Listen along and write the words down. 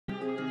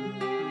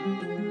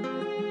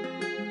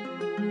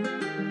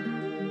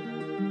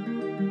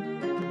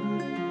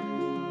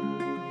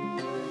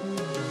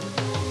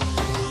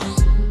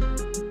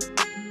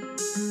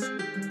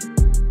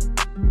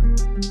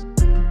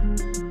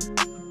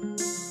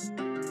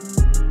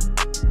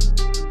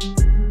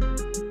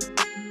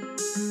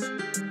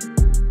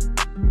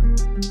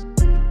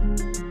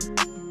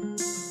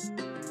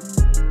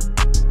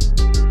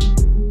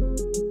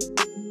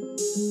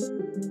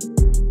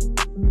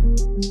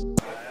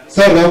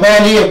Sir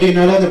ரபாலி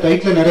அப்படின்னால அந்த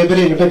title நிறைய பேர்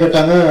என்கிட்ட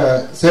கேட்டாங்க,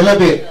 சில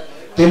பேர்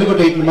தெலுங்கு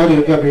டைட்டில் மாதிரி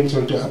இருக்கு அப்படின்னு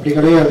சொல்லிட்டு. அப்படி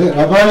கிடையாது.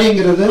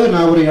 ரபாலிங்கிறது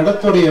நான் ஒரு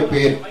இடத்துடைய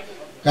பேர்.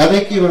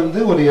 கதைக்கு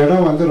ஒரு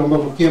இடம் ரொம்ப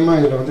முக்கியமா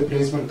இதுல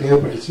பிளேஸ்மெண்ட்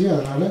தேவைப்பட்டுச்சு,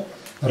 அதனால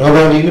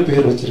ரபாலின்னு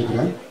பேர்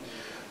வச்சிருக்கிறேன்.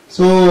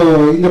 ஸோ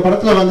இந்த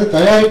படத்துல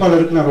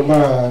தயாரிப்பாளருக்கு நான் ரொம்ப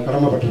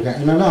கடமைப்பட்டிருக்கேன்.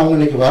 என்னன்னா அவங்க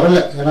இன்னைக்கு வரல,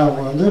 ஏன்னா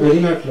அவங்க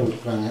வெளிநாட்டில்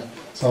இருக்கிறாங்க.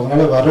 ஸோ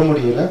அவங்களால வர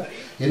முடியல.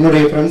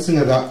 என்னுடைய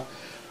ஃப்ரெண்ட்ஸுங்க தான்.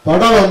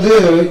 படம்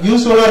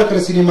யூஸ்வலா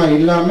இருக்கிற சினிமா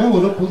இல்லாம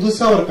ஒரு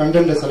புதுசா ஒரு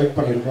கண்டென்ட் செலக்ட்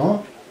பண்ணிருக்கோம்.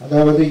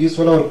 அதாவது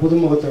யூஸ்வலா ஒரு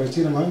புதுமுகத்தை வச்சு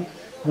நம்ம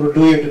ஒரு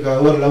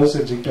டூயட்டுக்காக ஒரு லவ்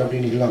சப்ஜெக்ட்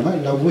அப்படின்னு இல்லாம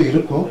லவ்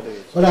இருக்கும்.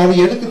 பட் அது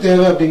எதுக்கு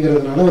தேவை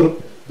அப்படிங்கிறதுனால ஒரு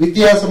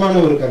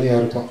வித்தியாசமான ஒரு கதையா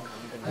இருக்கும்.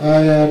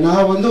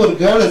 நான் ஒரு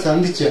கேர்ளை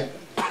சந்திச்சேன்.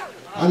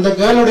 அந்த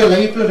கேர்ளோட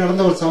லைஃப்ல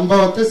நடந்த ஒரு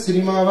சம்பவத்தை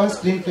சினிமாவா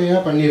ஸ்கிரீன் பிளேயா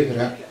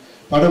பண்ணியிருக்கிறேன்.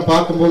 படம்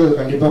பார்க்கும்போது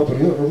அது கண்டிப்பா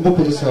புரியும். ரொம்ப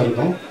புதுசா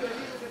இருக்கும்.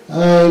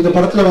 இந்த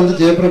படத்துல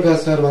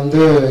ஜெயபிரகாஷ் சார்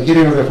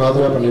ஹீரோயினுடைய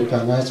ஃபாதரா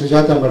பண்ணியிருக்காங்க.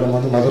 சுஜாதா மேடம்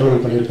மதர்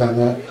ரோல்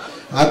பண்ணியிருக்காங்க.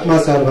 ஆத்மா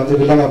சார்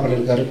வில்லனா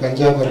பண்ணியிருக்காரு.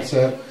 கஞ்சாகர்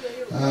சார்,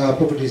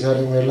 அப்புக்குட்டி சார்,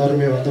 இவங்க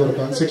எல்லாருமே ஒரு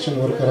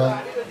கன்ஸ்ட்ரக்ஷன் ஒர்க்கரா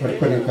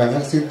ஒர்க்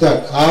பண்ணியிருக்காங்க.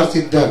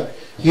 சித்தார்த்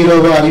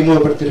ஹீரோவா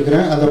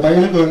அறிமுகப்படுத்தியிருக்கிறேன். அந்த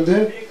பையனுக்கு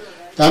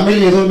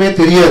தமிழ் எதுவுமே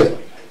தெரியாது.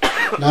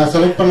 நான்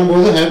செலக்ட்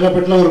பண்ணும்போது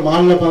ஹைதராபாத்ல ஒரு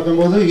மால்ல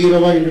பார்க்கும்போது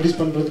ஹீரோவா இன்ட்ரடியூஸ்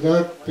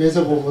பண்றதுக்காக பேச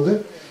போகும்போது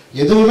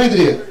எதுவுமே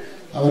தெரியாது.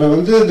 அவரை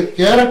இந்த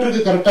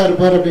கேரக்டருக்கு கரெக்டா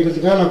இருப்பார்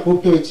அப்படிங்கிறதுக்காக நான்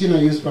கூப்பிட்டு வச்சு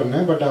நான் யூஸ்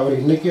பண்ணேன். பட் அவர்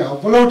இன்னைக்கு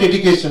அவ்வளவு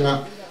டெடிகேஷனா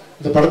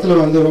இந்த படத்துல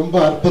ரொம்ப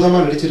அற்புதமா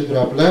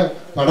நடிச்சிருக்கிறாப்புல.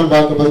 படம்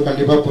பார்க்கும்போது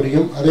கண்டிப்பா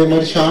புரியும். அதே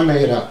மாதிரி ஷான்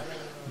ஐரா,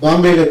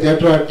 பாம்பேல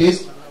தியேட்டர்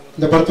ஆர்டிஸ்ட்.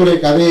 இந்த படத்துடைய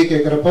கதையை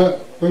கேட்கிறப்ப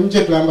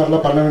கொஞ்சம் கிளாமர்ல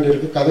பண்ண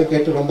வேண்டியிருக்கு. கதை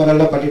கேட்டு ரொம்ப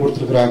நல்லா பண்ணி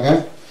கொடுத்துருக்காங்க.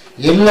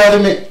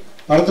 எல்லாருமே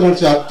படத்துல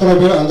நடிச்ச அத்தனை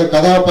பேர் அந்த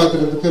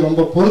கதாபாத்திரத்துக்கு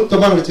ரொம்ப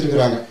பொருத்தமா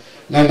நடிச்சிருக்கிறாங்க.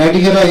 நான்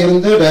நடிகரா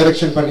இருந்து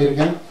டைரக்ஷன்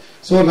பண்ணியிருக்கேன்.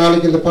 ஸோ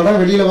நாளைக்கு இந்த படம்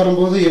வெளியில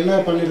வரும்போது என்ன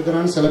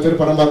பண்ணிருக்கிறான்னு சில பேர்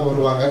படம் பார்க்க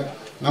வருவாங்க.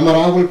 நம்ம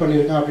ராகுல்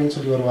பண்ணியிருக்கேன் அப்படின்னு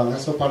சொல்லி வருவாங்க.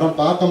 ஸோ படம்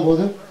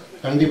பார்க்கும்போது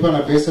கண்டிப்பா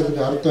நான்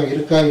பேசுறதுக்கு அர்த்தம்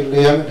இருக்கா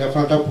இல்லையான்னு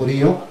டெஃபினட்டா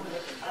புரியும்.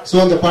 ஸோ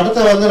அந்த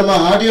படத்தை நம்ம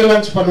ஆடியோ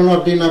லான்ச் பண்ணணும்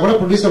அப்படின்னா கூட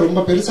ப்ரொடியூசர்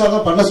ரொம்ப பெருசா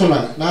தான் பண்ண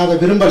சொன்னாங்க. நான் அதை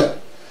விரும்பல.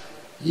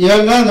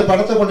 ஏன்னா அந்த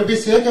படத்தை கொண்டு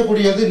போய்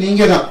சேர்க்கக்கூடியது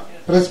நீங்க தான்,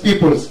 பிரஸ்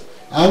பீப்புள்ஸ்.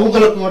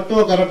 அவங்களுக்கு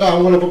மட்டும் கரெக்டா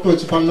அவங்கள கூப்பிட்டு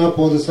வச்சு பண்ணா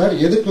போதும் சார்,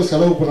 எதுக்கு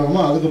செலவு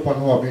பண்ணணுமோ அதுக்கு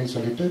பண்ணுவோம் அப்படின்னு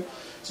சொல்லிட்டு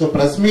ஸோ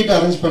பிரஸ் மீட்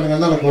அரேஞ்ச்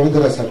பண்ணுங்கன்னு நான்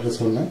கோவிந்தராஜ் சார்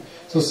சொன்னேன்.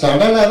 ஸோ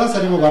சடனாக தான்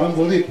சரி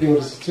வரும்போது இப்படி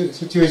ஒரு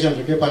சுச்சுவேஷன்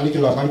இருக்கு,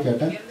 பண்ணிக்கலாமான்னு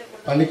கேட்டேன்.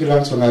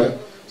 பண்ணிக்கலாம்னு சொன்னாரு.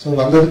 ஸோ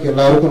வந்ததுக்கு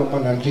எல்லாருக்கும் ரொம்ப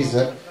நன்றி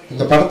சார்.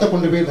 இந்த படத்தை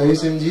கொண்டு போய் தயவு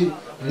செஞ்சு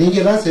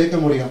நீங்க தான் சேர்க்க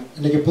முடியும்.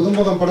 இன்னைக்கு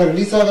புதுமுகம் படம்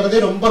ரிலீஸ்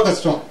ஆகிறதே ரொம்ப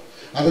கஷ்டம்.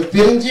 அதை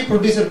தெரிஞ்சு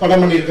ப்ரொடியூசர்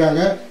படம்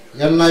பண்ணியிருக்காங்க.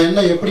 நான்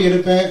என்ன எப்படி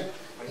எடுப்பேன்,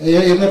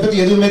 என்னை பத்தி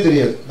எதுவுமே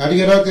தெரியாது.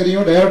 நடிகரா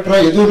தெரியும், டைரக்டரா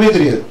எதுவுமே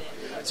தெரியாது.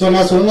 ஸோ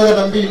நான் சொன்னதை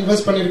நம்பி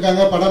இன்வெஸ்ட்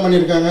பண்ணியிருக்காங்க, படம்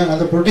பண்ணியிருக்காங்க.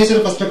 அந்த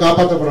ப்ரொடியூசர் ஃபர்ஸ்ட்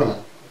காப்பாற்றப்படணும்.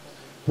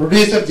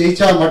 ப்ரொடியூசர்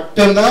ஜெயிச்சா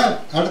மட்டும்தான்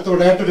அடுத்த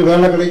டைரக்டருக்கு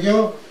வேலை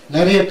கிடைக்கும்,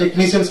 நிறைய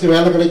டெக்னீஷியன்ஸ்க்கு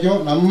வேலை கிடைக்கும்.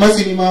 நம்ம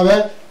சினிமாவை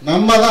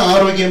நம்ம தான்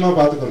ஆரோக்கியமா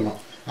பாத்துக்கணும்.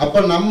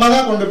 அப்ப நம்ம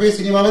தான் கொண்டு போய்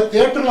சினிமாவை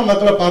தியேட்டர்ல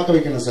மக்களை பார்க்க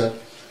வைக்கணும் சார்.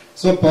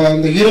 ஸோ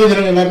இந்த ஹீரோ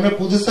ஹீரோயின் எல்லாருமே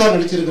புதுசா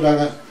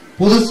நடிச்சிருக்கிறாங்க.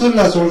 புதுசுன்னு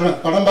நான் சொல்றேன்.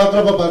 படம்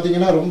பார்க்கறப்ப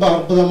பாத்தீங்கன்னா ரொம்ப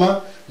அற்புதமா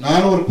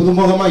நானும் ஒரு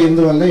புதுமுகமா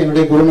இருந்து வந்தேன்.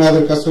 என்னுடைய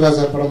குருநாதர் கஸ்தூரா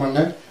சார் படம்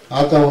பண்ணேன்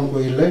ஆத்தாவன்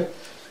கோயில்ல.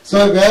 சோ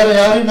வேற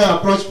யாரையும் நான்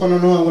அப்ரோச்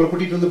பண்ணணும், அவங்களை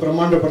கூட்டிட்டு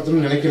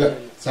பிரம்மாண்டப்படுத்தணும்னு நினைக்கல.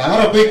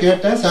 சாரை போய்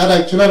கேட்டேன். சார்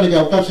ஆக்சுவலா இன்னைக்கு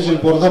அவுட் ஆஃப்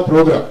ஸ்டேஷன் போறதா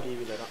ப்ரோக்ராம்.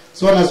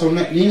 சோ நான்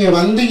சொன்னேன், நீங்க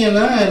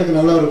வந்தீங்கன்னா எனக்கு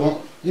நல்லா இருக்கும்,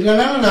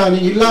 இல்லைன்னா நான்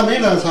நீங்க இல்லாம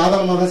நான்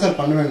சாதாரணமாக தான் சார்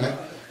பண்ணுவேன்.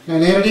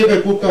 நான் நேரடியாக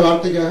போய் கூப்பிட்ட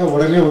வார்த்தைக்காக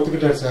உடனே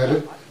ஒத்துக்கிட்டாரு சார்.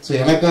 ஸோ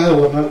எனக்காக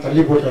ஒரு நாள்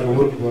தள்ளி போட்டாரு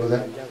ஊருக்கு போறத.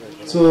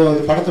 ஸோ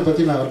அந்த படத்தை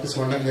பத்தி நான் அவருக்கு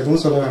சொன்னேன்.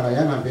 எதுவும் சொல்ல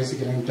வேணாயா, நான்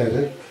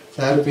பேசிக்கிறேன்ட்டாரு.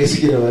 சார்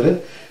பேசிக்கிறவாரு.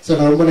 ஸோ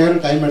நான் ரொம்ப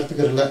நேரம் டைம்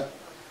எடுத்துக்கிறல.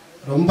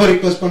 ரொம்ப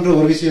ரிக்வெஸ்ட் பண்ற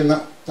ஒரு விஷயம்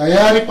தான்,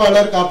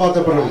 தயாரிப்பாளர்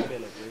காப்பாற்றப்படணும்.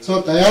 ஸோ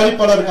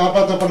தயாரிப்பாளர்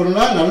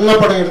காப்பாற்றப்படணும்னா நல்ல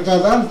படம்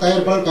எடுத்தாதான்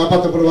தயாரிப்பாளர்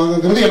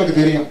காப்பாற்றப்படுவாங்கிறது எனக்கு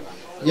தெரியும்.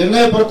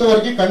 என்னை பொறுத்த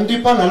வரைக்கும்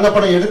கண்டிப்பா நல்ல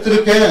படம்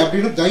எடுத்திருக்கேன்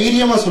அப்படின்னு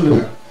தைரியமா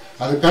சொல்லுவேன்.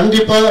 அது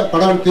கண்டிப்பா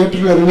படம்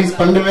தியேட்டர்ல ரிலீஸ்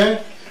பண்ணுவேன்.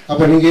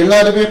 அப்ப நீங்க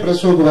எல்லாருமே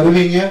பிரஸ் ஷோக்கு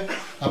வருவீங்க.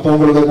 அப்ப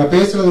உங்களுக்கு நான்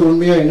பேசுறது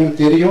உண்மையா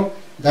என்னன்னு தெரியும்.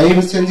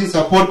 தயவு செஞ்சு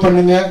சப்போர்ட்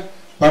பண்ணுங்க.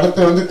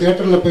 படத்தை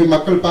தியேட்டர்ல போய்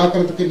மக்கள்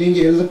பாக்குறதுக்கு நீங்க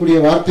எழுதக்கூடிய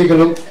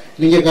வார்த்தைகளும்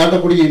நீங்க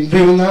காட்டக்கூடிய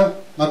இன்டர்வியூ தான்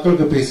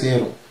மக்களுக்கு போய்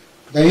சேரும்.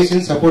 தயவு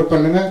செஞ்சு சப்போர்ட்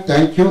பண்ணுங்க.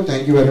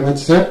 Thank you very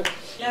much sir.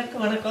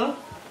 எல்லாருக்கும் வணக்கம்.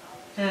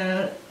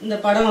 இந்த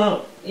படம்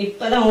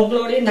இப்பதான்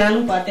உங்களோட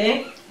நானும் பார்த்தேன்.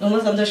 ரொம்ப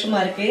சந்தோஷமா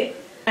இருக்கு.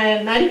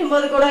 நடிக்கும்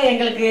போது கூட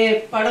எங்களுக்கு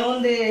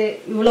படம்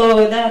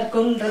இவ்வளவு இதா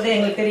இருக்கும்ன்றது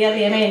எங்களுக்கு தெரியாது.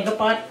 ஏன்னா எங்க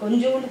பாட்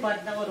கொஞ்சோண்டு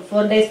பாட்டு தான், ஒரு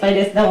 4 days 5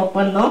 days தான் ஒர்க்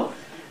பண்ணோம்.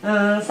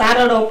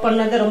 சாரோட ஒர்க்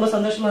பண்ணது ரொம்ப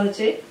சந்தோஷமா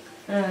இருந்துச்சு.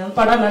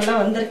 படம் நல்லா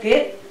வந்திருக்கு.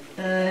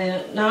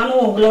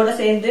 நானும் உங்களோட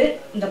சேர்ந்து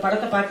இந்த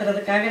படத்தை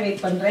பாக்குறதுக்காக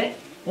வெயிட் பண்றேன்.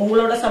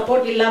 உங்களோட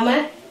சப்போர்ட் இல்லாம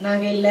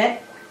நாங்க இல்ல.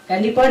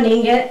 கண்டிப்பா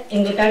நீங்க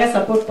எங்களுக்காக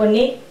சப்போர்ட்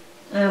பண்ணி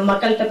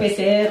மக்கள்கிட்ட போய்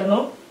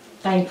சேரணும்.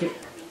 தேங்க்யூ.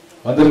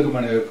 வந்திருக்கும்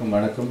அனைவருக்கும்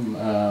வணக்கம்.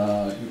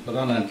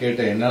 இப்பதான் நான்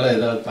கேட்டேன் என்னால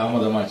ஏதாவது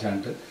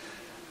தாமதமாச்சான்ட்டு.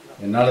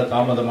 என்னால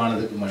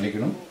தாமதமானதுக்கு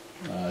மன்னிக்கணும்.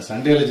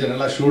 சண்டேல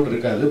ஜெனரலா ஷூட்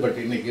இருக்காது, பட்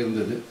இன்னைக்கு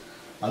இருந்தது.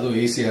 அதுவும்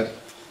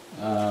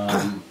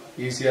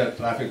ஈஸியார்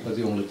டிராபிக்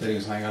பத்தி உங்களுக்கு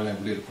தெரியும், சாயங்காலம்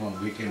எப்படி இருக்கும்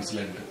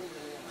வீக்கெண்ட்ஸ்ல.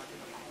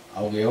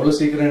 அவங்க எவ்வளவு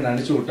சீக்கிரம்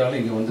அனுப்பிச்சு விட்டாலும்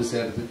இங்க வந்து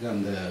சேர்றதுக்கு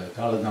அந்த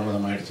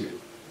காலதாமதம் ஆயிடுச்சு.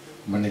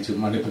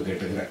 மன்னிப்பு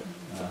கேட்டுக்கிறேன்.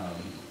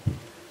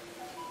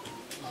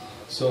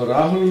 ஸோ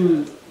ராகுல்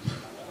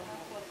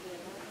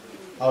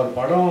அவர்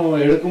படம்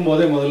எடுக்கும்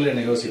போதே முதல்ல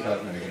என்னை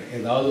யோசிப்பாருன்னு நினைக்கிறேன்.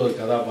 ஏதாவது ஒரு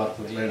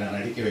கதாபாத்திரத்தில் என்னை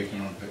நடிக்க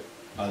வைக்கணும்ட்டு.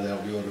 அது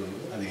அப்படி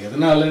அது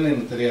எதனாலன்னு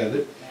எனக்கு தெரியாது.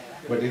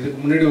 பட் இதுக்கு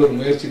முன்னாடி ஒரு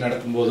முயற்சி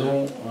நடக்கும்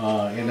போதும்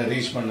என்னை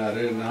ரீச்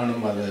பண்ணாரு.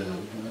 நானும் அதை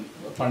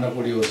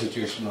பண்ணக்கூடிய ஒரு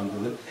சுச்சுவேஷன்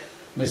வந்தது.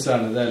 மிஸ்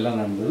ஆனது எல்லாம்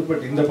நடந்தது.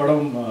 பட் இந்த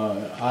படம்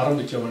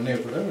ஆரம்பித்த உடனே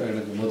கூட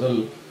எனக்கு முதல்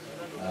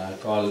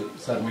கால்,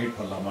 சார் மீட்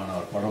பண்ணலாமா, நான்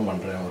ஒரு படம்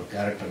பண்ணுறேன், ஒரு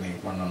கேரக்டர்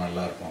நீங்கள் பண்ண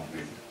நல்லா இருக்கும்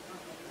அப்படின்னு.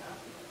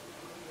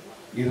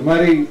 இது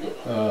மாதிரி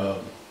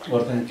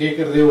ஒருத்தங்க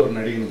கேட்கறதே ஒரு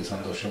நடிகனுக்கு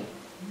சந்தோஷம்.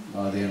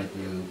 அது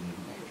எனக்கு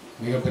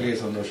மிகப்பெரிய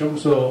சந்தோஷம்.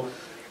 ஸோ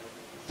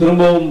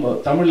திரும்பவும்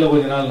தமிழ்ல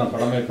கொஞ்ச நாள் நான்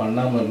படமே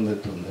பண்ணாம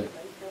இருந்துட்டு இருந்தேன்.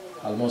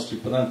 ஆல்மோஸ்ட்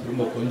இப்பதான்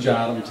திரும்ப கொஞ்சம்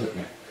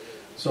ஆரம்பிச்சிருக்கேன்.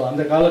 ஸோ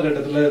அந்த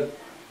காலகட்டத்தில்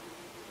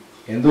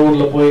எந்த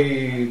ஊர்ல போய்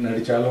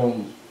நடிச்சாலும்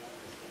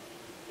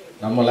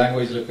நம்ம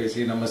லாங்குவேஜ்ல பேசி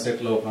நம்ம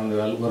செட்ல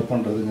உட்காந்து ஒர்க்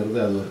பண்றதுங்கிறது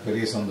அது ஒரு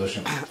பெரிய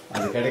சந்தோஷம்.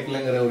 அது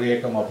கிடைக்கலங்கிற ஒரு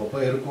ஏக்கம் அப்பப்போ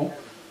இருக்கும்.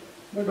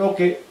 பட்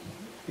ஓகே,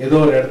 ஏதோ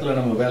ஒரு இடத்துல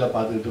நம்ம வேலை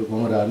பார்த்துக்கிட்டு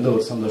இருக்கோங்கிற அந்த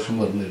ஒரு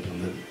சந்தோஷமும் இருந்துகிட்டு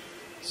இருந்தது.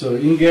 ஸோ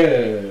இங்கே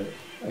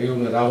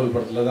இவங்க ராகுல்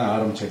படத்துல தான்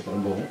ஆரம்பிச்சேன்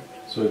திரும்பவும்.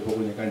 ஸோ இப்போ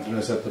கொஞ்சம்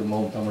கண்டினியூஸாக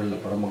திரும்பவும்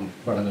தமிழில்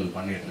படங்கள்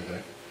பண்ணிட்டு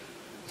இருக்கிறேன்.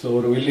 ஸோ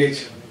ஒரு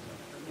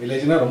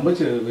வில்லேஜ்னா ரொம்ப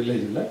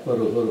வில்லேஜ் இல்லை,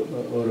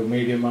 ஒரு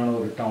மீடியமான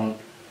ஒரு டவுன்.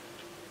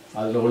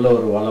 அதில் உள்ள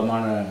ஒரு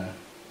வளமான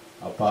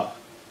அப்பா.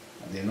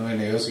 அது இன்னும்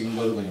என்னை யோசிக்கும்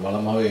போது கொஞ்சம்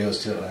வளமாகவே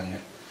யோசிச்சிடுறாங்க.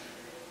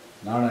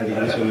 நானும்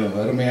அடிக்கடி சொல்லுவேன்,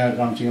 வறுமையாக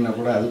காமிச்சிங்கன்னா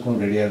கூட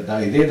அதுக்கும் ரெடியாக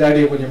இதே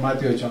தாடியை கொஞ்சம்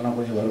மாற்றி வச்சோம்னா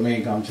கொஞ்சம் வறுமையை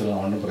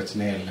காமிச்சிடலாம், ஒன்றும்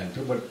பிரச்சனையே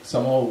இல்லைன்ட்டு. பட்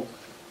சமோ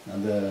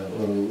அந்த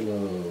ஒரு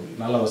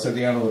நல்ல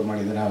வசதியான ஒரு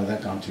மனிதனாக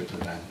தான் காமிச்சிட்டு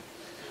இருக்காங்க.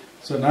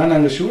 ஸோ நான்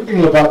அங்கே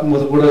ஷூட்டிங்கில்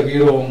பார்க்கும்போது கூட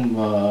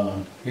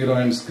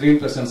ஹீரோயின் ஸ்க்ரீன்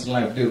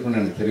ப்ரெசன்ஸ்லாம் எப்படி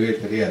இருக்குன்னு எனக்கு தெரியவே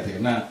தெரியாது.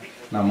 ஏன்னா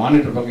நான்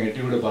மானிட்டர் பக்கம்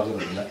எட்டி விட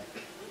பார்க்கறது இல்லை.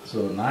 ஸோ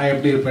நான்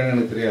எப்படி இருப்பேன்னு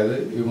எனக்கு தெரியாது,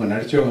 இவங்க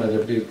நடித்தவங்க அது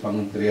எப்படி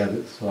இருப்பாங்கன்னு தெரியாது.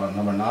 ஸோ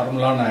நம்ம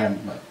நார்மலாக நான்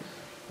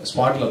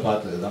ஸ்பாட்டில்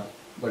பார்த்தது தான்.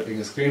 பட்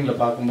இங்கே ஸ்க்ரீனில்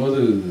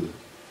பார்க்கும்போது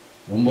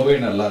ரொம்பவே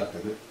நல்லா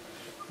இருக்குது.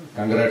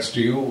 Congrats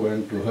to you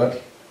and to her.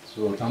 So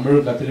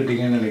Tamil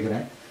கற்றுக்கிட்டீங்கன்னு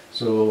நினைக்கிறேன்.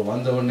 ஸோ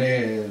வந்தவுடனே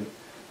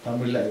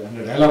தமிழில்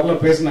அங்கே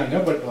டைலாக்லாம் பேசினாங்க.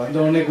 பட்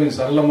வந்தவுடனே கொஞ்சம்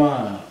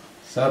சரளமாக,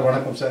 சார்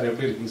வணக்கம் சார்,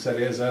 எப்படி இருக்குங்க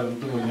சார், ஏன் சார்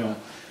கொஞ்சம்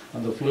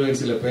அந்த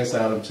ஃப்ளூயன்சியில் பேச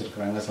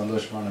ஆரம்பிச்சிருக்கிறாங்க.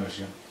 சந்தோஷமான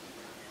விஷயம்.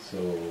 ஸோ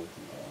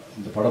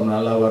இந்த படம்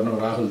நல்லா வரணும்.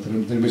 ராகுல்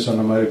திரும்பி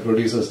சொன்ன மாதிரி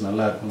ப்ரொடியூசர்ஸ்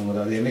நல்லா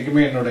இருக்கணுங்கிறது அது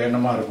என்றைக்குமே என்னோட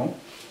எண்ணமாக இருக்கும்.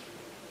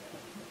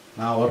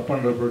 நான் ஒர்க்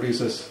பண்ணுற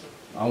ப்ரொடியூசர்ஸ்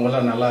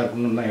அவங்களாம் நல்லா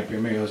இருக்கணும்னு தான்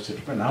எப்பயுமே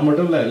யோசிச்சுருப்பேன். நான்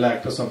மட்டும் இல்லை, எல்லா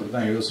ஆக்டர்ஸும் அப்படி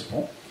தான்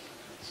யோசிப்போம்.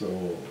 ஸோ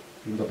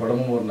இந்த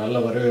படமும் ஒரு நல்ல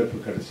வரவேற்பு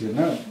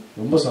கிடைச்சிதுன்னா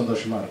ரொம்ப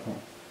சந்தோஷமாக இருக்கும்.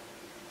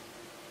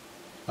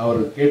 அவர்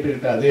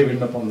கேட்டுக்கிட்ட அதே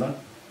விண்ணப்பம் தான்,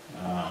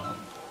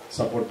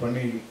 சப்போர்ட்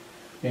பண்ணி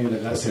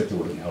எங்களுக்காக சேர்த்து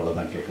விடுங்க,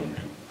 அவ்வளோதான் கேட்க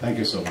முடியும்.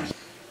 Thank you so much.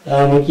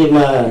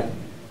 முக்கியமாக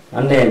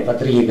அண்ணன்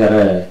பத்திரிகைக்கார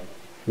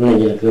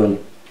அண்ணங்களுக்கும்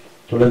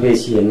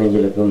தொலைபேசி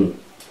அண்ணங்களுக்கும்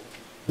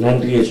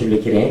நன்றியை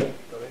சொல்லிக்கிறேன்.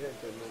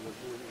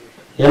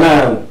 ஏன்னா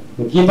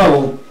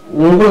முக்கியமாக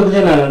உங்களுக்கு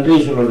தான் நான் நன்றியை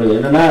சொல்லணும்.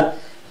 என்னன்னா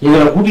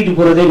எங்களை கூட்டிட்டு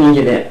போறதே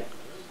நீங்க தான்.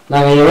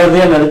 நாங்கள்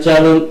எவ்வளவுதான்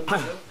நடிச்சாலும்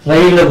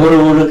ரயிலில்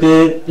போறவங்களுக்கு,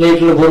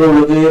 பிளேட்ல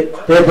போறவங்களுக்கு,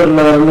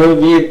 பேப்பர்ல வரணும்,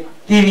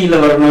 டிவியில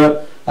வரணும்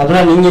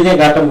அப்படின்னா நீங்க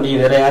தான் காட்ட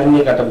முடியும், வேற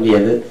யாருமே காட்ட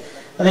முடியாது.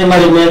 அதே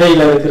மாதிரி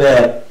மேடையில் இருக்கிற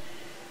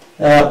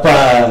அப்பா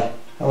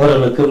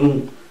அவர்களுக்கும்,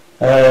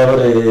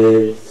 ஒரு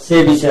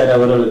சேபி சார்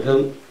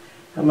அவர்களுக்கும்,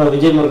 நம்ம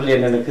விஜய் முரளி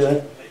அண்ணனுக்கு,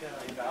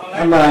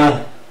 நம்ம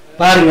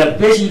பாருங்க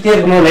பேசிக்கிட்டே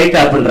இருக்கணும், லைட்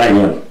ஆஃப்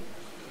பண்றாங்க.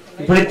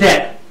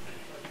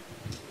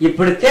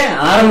 இப்படித்தான்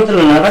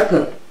ஆரம்பத்துல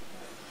நடக்கும்.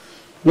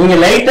 நீங்க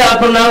லைட்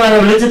ஆஃப் பண்ணா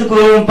வெளிச்சத்துக்கு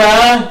வருவோம்ப்பா,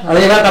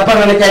 அதையெல்லாம் தப்பா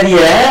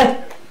நினைக்காதீங்க.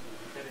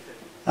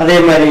 அதே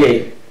மாதிரி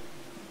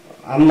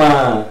அம்மா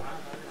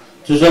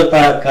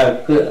சுஜோதா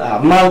அக்காவுக்கு,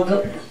 அம்மாவுக்கு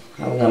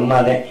அவங்க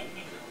அம்மாதான்,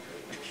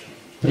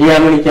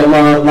 பிரியாமணிக்கு அம்மா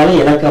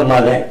இருந்தாலும் எனக்கு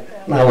அம்மாதான்,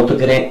 நான்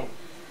ஒத்துக்கிறேன்.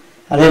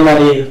 அதே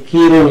மாதிரி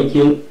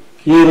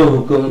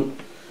ஹீரோவுக்கும்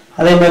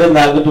அதே மாதிரி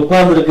இந்த அங்கிட்டு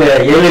உட்கார்ந்து இருக்க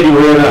 7 அடி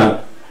உயரம்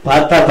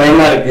பார்த்தா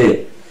பயமா இருக்கு.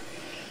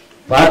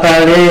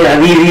 பார்த்தாலே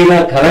அதிகமா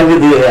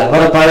கலங்குது.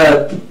 அவரை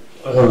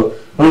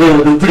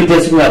இப்படி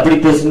பேசுங்க அப்படி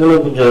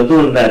பேசுங்கன்னு கொஞ்சம் இது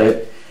இருந்தாரு.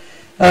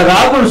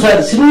 ராகுல்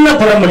சார் சின்ன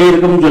படம் பண்ணி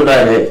இருக்குன்னு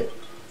சொல்றாரு.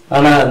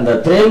 ஆனா அந்த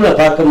பிரேம்ல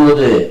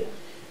பார்க்கும்போது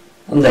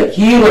அந்த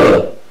ஹீரோ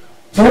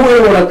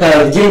உனக்கு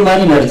விஜய்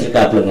மாதிரி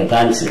நடிச்சிருக்காப்லங்க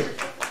டான்ஸ்.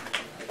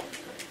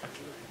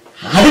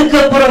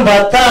 அதுக்கப்புறம்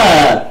பார்த்தா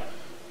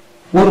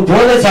ஒரு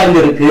போதை சாங்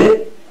இருக்கு.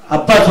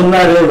 அப்பா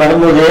சொன்னாரு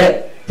வரும்போது,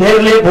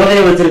 பேர்லயே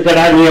போதையை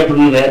வச்சிருக்கடா நீ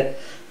அப்படின்னு.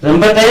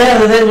 ரொம்ப டைம்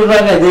அதுதான்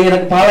சொல்றாங்க. இது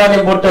எனக்கு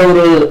பாலாலயம் போட்ட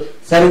ஒரு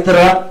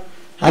சரித்திரம்,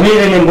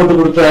 அமீரனியம் போட்டு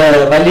கொடுத்த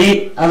வழி,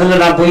 அதுல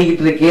நான்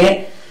போய்கிட்டு இருக்கேன்.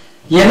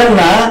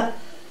 என்னன்னா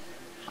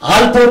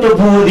ஆள் போட்ட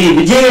பூதி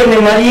விஜய் என்ன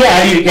மாதிரியே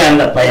ஆடி இருக்கேன்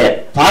அந்த பையன்.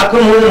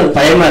 பார்க்கும்போது எனக்கு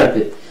பயமா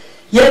இருக்கு.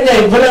 ஏங்க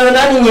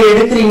இவ்வளவுதான் நீங்க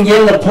எடுக்கிறீங்க,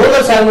 இந்த போத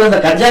சார்ந்த இந்த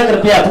கஞ்சா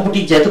கருப்பையை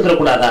அப்புக்குட்டி சேர்த்துக்கிற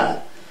கூடாதா?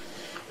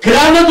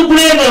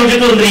 கிராமத்துக்குள்ளேயே எங்களை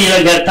விட்டுட்டு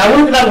வந்துருக்கீங்க,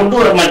 டவுனுக்கு நான் கொண்டு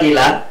வர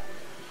மாட்டீங்களா?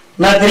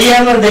 நான்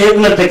தெரியாம அந்த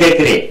இயக்குனத்தை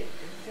கேட்கிறேன்.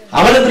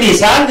 அவ்வளவு பெரிய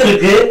சாங்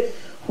இருக்கு.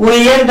 ஒரு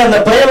ஏன் அந்த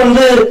பையன்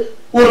வந்து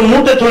ஒரு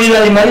மூட்டை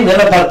தொழிலாளி மாதிரி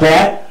வேலை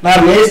பார்ப்பேன்.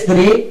 நான்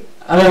மேஸ்திரி,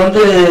 அவன்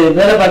வந்து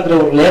வேலை பார்க்கிற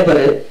ஒரு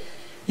லேபரு.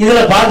 இதுல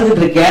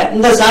பாத்துக்கிட்டு இருக்கேன்.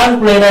 இந்த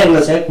சாங்குக்குள்ளா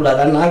எங்களை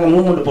சேர்க்கக்கூடாதா? நாங்க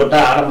மூவ்மெண்ட் போட்டா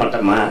ஆட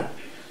மாட்டோமா?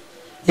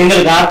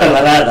 எங்களுக்கு ஆட்டம்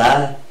வராதா?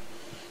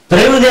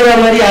 பிரபுதேவா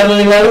மாதிரி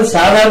ஆடலைனாலும்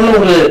சாதாரண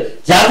ஒரு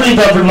ஜாப்லி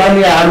பாப்பிள்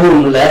மாதிரி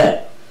ஆடுவோம் இல்ல.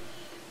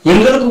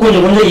 எங்களுக்கு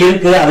கொஞ்சம் கொஞ்சம்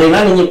இருக்கு,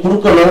 அதையெல்லாம் நீங்க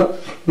கொடுக்கணும்.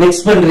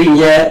 மிக்ஸ்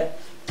பண்றீங்க,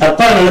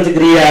 தப்பா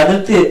நினைச்சுக்கிறீங்க.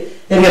 அடுத்து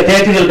எங்க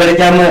தேட்டர்கள்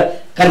கிடைக்காம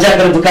கஞ்சா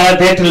கருப்புக்காக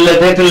தேட்டர்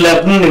இல்ல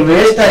அப்படின்னு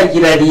வேஸ்ட்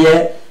ஆகிக்கிறாடிய.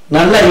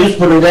 நல்லா யூஸ்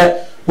பண்ணுங்க.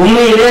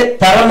 உண்மையிலே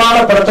தரமான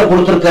படத்தை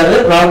கொடுத்திருக்காரு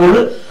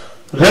ராகுல்.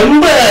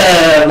 ரொம்ப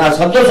நான்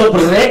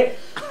சந்தோஷப்படுறேன்.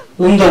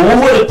 இந்த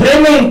ஒவ்வொரு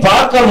பிரேமையும்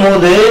பார்க்கும்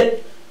போது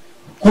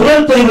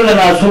குரல் பதிவுல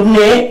நான்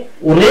சொன்னேன்,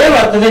 ஒரே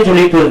வார்த்தை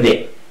சொல்லிட்டு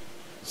இருந்தேன்,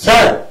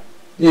 சார்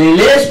இது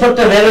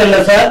லேஸ்பட்ட வேலை இல்ல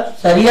சார்,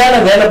 சரியான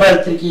வேலை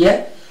பார்த்திருக்கீங்க.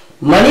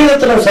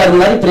 மணிரத்னம் சார்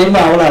மாதிரி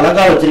பிரேமா அவ்வளவு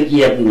அழகா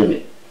வச்சிருக்கீங்க அப்படின்னு.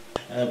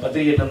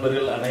 பத்திரிகை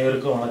நண்பர்கள்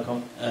அனைவருக்கும்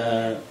வணக்கம்.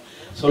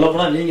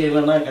 சொல்லப்போனா நீங்க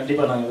இல்லைன்னா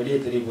கண்டிப்பா நாங்க வெளியே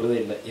தெரிய போறதே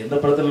இல்லை. எந்த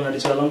படத்துல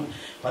நடிச்சாலும்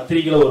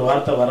பத்திரிகையில ஒரு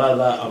வார்த்தை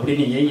வராதா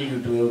அப்படின்னு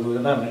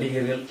ஏங்கிக்கிட்டு தான்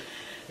நடிகர்கள்,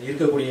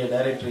 இருக்கக்கூடிய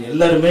டைரக்டர்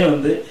எல்லாருமே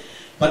வந்து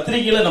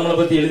பத்திரிகையில நம்மளை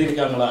பத்தி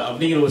எழுதியிருக்காங்களா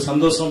அப்படிங்கிற ஒரு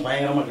சந்தோஷம்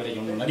பயங்கரமா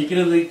கிடைக்கும்.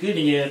 நடிக்கிறதுக்கு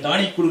நீங்க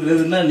டானிக்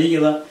கொடுக்கறதுன்னா நீங்க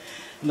தான்.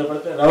 இந்த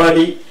படத்தை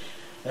ரவாடி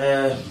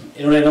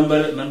என்னுடைய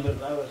நண்பர்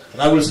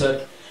ராகுல் சார்,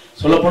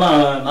 சொல்லப்போனா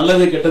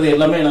நல்லது கெட்டது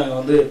எல்லாமே நாங்க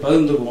வந்து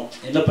பகிர்ந்துக்குவோம்.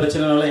 என்ன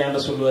பிரச்சனைனாலும்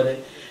என்கிட்ட சொல்லுவாரு,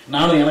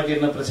 நானும் எனக்கு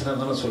என்ன பிரச்சனை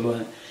இருந்தாலும்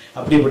சொல்லுவேன்.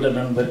 அப்படிப்பட்ட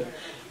நண்பர்.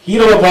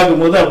 ஹீரோவை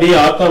பார்க்கும்போது அப்படியே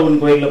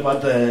ஆத்தாவன் கோயில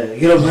பார்த்த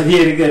ஹீரோ மாதிரியே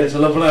இருக்காரு.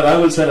 சொல்லப்போனா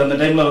ராகுல் சார் அந்த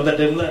டைம்ல வந்த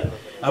டைம்ல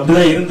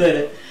அப்படிதான்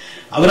இருந்தாரு.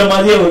 அவரை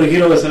மாதிரியே ஒரு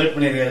ஹீரோவை செலக்ட்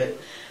பண்ணிருக்காரு.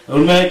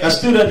 உண்மையாக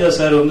கஸ்தூராஜா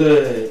சார் வந்து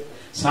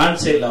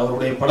சான்ஸே இல்லை.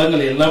 அவருடைய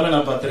படங்கள் எல்லாமே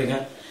நான்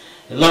பார்த்திருக்கேன்.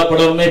 எல்லா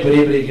படமுமே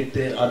பெரிய பெரிய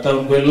ஹிட்.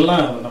 ஆத்தாவன்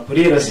கோயில்லாம் நான்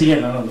பெரிய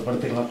ரசிகன். நான் அந்த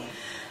படத்துக்கெல்லாம்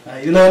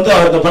இதுல வந்து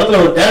அவர் அந்த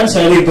படத்துல ஒரு டான்ஸ்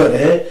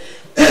ஆடிப்பாரு.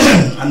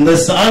 அந்த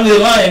சாங்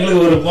எல்லாம்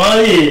எங்களுக்கு ஒரு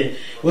மாதிரி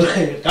ஒரு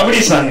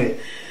கபடி சாங்.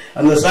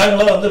 அந்த சாங்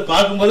எல்லாம் வந்து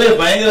பார்க்கும்போதே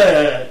பயங்கர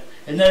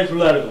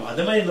என்ஜாய்ஃபுல்லா இருக்கும்.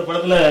 அதே மாதிரி இந்த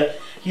படத்துல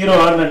ஹீரோ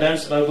ஆடின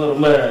டான்ஸ் பார்க்கும்போது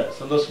ரொம்ப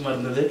சந்தோஷமா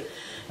இருந்தது.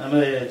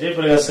 நம்ம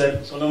ஜெயபிரகாஷ் சார்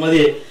சொன்ன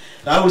மாதிரி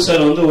ராகுல்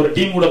சார் வந்து ஒரு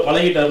டீம் கூட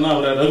பழகிட்டாருன்னா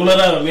அவரை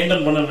ரெகுலரா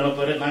மெயின்டைன் பண்ண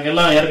நினைப்பாரு. நாங்க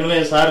எல்லாம் ஏற்கனவே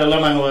சார்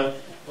எல்லாம் நாங்க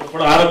ஒரு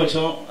படம்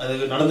ஆரம்பிச்சோம்,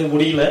 அது நடந்து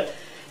முடியல.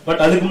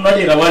 பட் அதுக்கு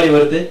முன்னாடி ரவாலி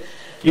வருது.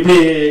 இப்படி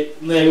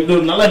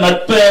ஒரு நல்ல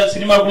நட்பை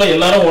சினிமாக்குள்ள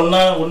எல்லாரும்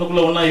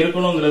ஒண்ணுக்குள்ள ஒன்னா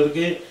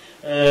இருக்கணுங்கிறதுக்கு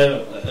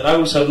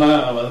ராகுல் சார் தான்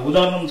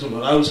உதாரணம்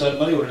சொல்லுவோம். ராகுல்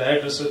சார் மாதிரி ஒரு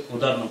டைரக்டர்ஸ்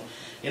உதாரணம்.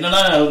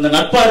 என்னன்னா இந்த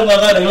நட்பா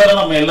இருந்தாதான் ரெகுலரா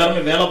நம்ம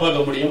எல்லாருமே வேலை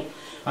பார்க்க முடியும்.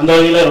 அந்த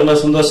வகையில ரொம்ப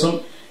சந்தோஷம்.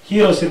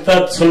 ஹீரோ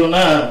சித்தார்த்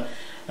சொல்லணும்னா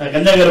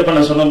கஞ்சா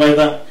கருப்பண்ண சொன்ன மாதிரி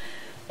தான்.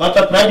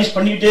 பார்த்தா பிராக்டிஸ்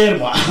பண்ணிக்கிட்டே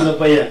இருப்பான் அந்த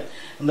பையன்.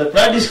 அந்த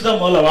பிராக்டிஸ்க்கு தான்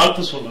முதல்ல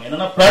வாழ்த்து சொல்லணும்.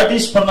 என்னன்னா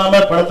பிராக்டிஸ் பண்ணாம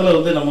படத்துல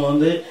வந்து நம்ம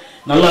வந்து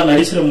நல்லா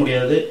நடிச்சிட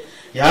முடியாது.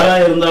 யாரா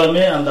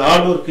இருந்தாலுமே அந்த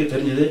ஹார்ட் ஒர்க்கு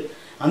தெரிஞ்சது.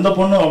 அந்த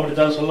பொண்ணும்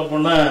அப்படித்தான். சொல்ல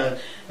போனா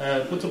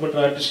கூத்துப்பட்ட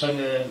ஆர்டிஸ்ட்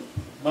அங்க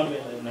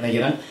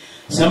நினைக்கிறேன்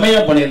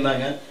செம்மையா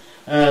பண்ணியிருந்தாங்க.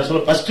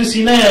 ஃபர்ஸ்ட்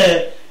சீனே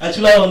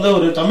ஆக்சுவலா வந்து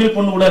ஒரு தமிழ்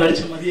பொண்ணு கூட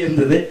நடிச்ச மாதிரியே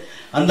இருந்தது.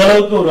 அந்த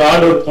அளவுக்கு ஒரு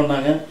ஹார்ட் ஒர்க்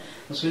பண்ணாங்க.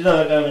 சுஜிதா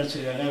அக்கா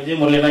நடிச்சிருக்காங்க, விஜய்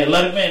முரளினா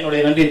எல்லாருக்குமே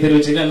என்னுடைய நன்றியை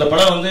தெரிவிச்சுக்கிறேன். இந்த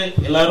படம் வந்து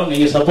எல்லாரும்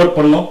நீங்க சப்போர்ட்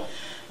பண்ணணும்,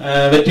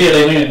 வெற்றி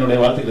அடையணும் என்னுடைய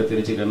வாழ்த்துக்களை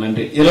தெரிவிச்சுக்கிறேன்.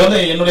 நன்றி. இதுல வந்து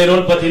என்னுடைய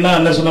ரோல் பாத்தீங்கன்னா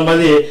அண்ணன் சொன்ன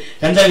மாதிரி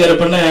கஞ்சா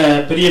கருப்பண்ண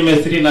பெரிய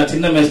மேஸ்திரி, நான்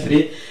சின்ன மேஸ்திரி.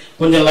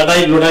 கொஞ்சம்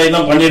லடாய்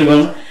தான்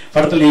பண்ணிருக்கோம்.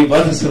 படத்தில் நீங்க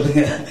பார்த்து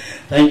சொல்லுங்க.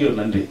 தேங்க்யூ.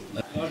 நன்றி.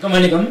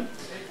 வணக்கம்.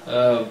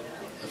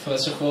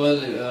 First of all,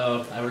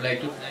 I would like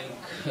to thank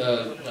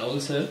Rahul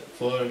sir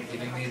for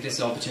giving me this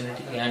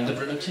opportunity and the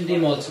production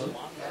team also.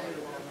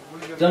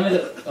 Tamil,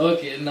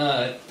 okay,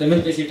 நான்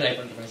தமிழ் பேசி ட்ரை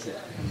பண்றேன்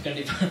சார்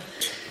கண்டிப்பா.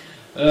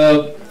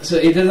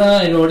 So இதுதான்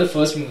என்னோட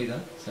ஃபர்ஸ்ட் மூவி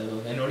தான். So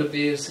என்னோட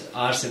பேர்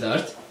R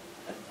Siddharth.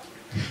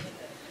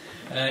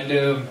 And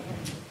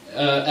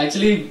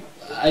actually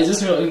I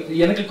just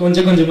எனக்கு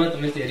கொஞ்சமா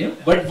தமிழ் தெரியும்.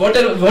 But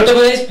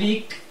whatever I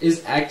speak is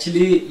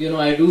actually,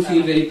 I do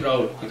feel very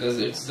proud because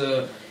it's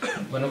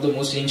one of the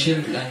most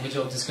ancient language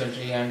of this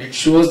country and it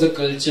shows the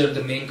culture,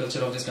 the main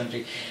culture of this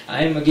country.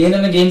 I am again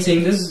and again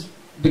saying this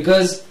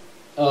because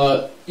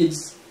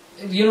it's,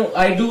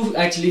 I do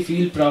actually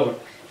feel proud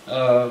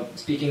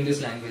speaking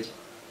this language.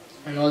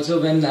 And also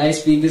when I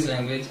speak this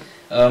language,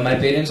 my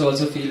parents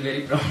also feel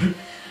very proud.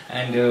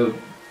 And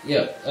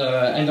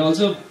and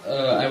also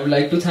I would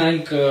like to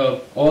thank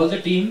all the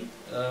team,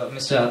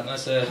 Mr. Atma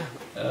sir,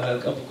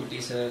 Kapukutti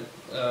sir,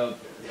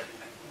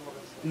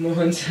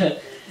 Mohan sir,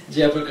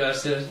 Jayaprakash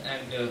sir,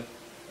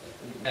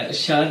 and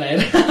Shah Nair,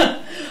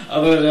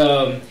 our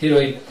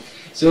heroine.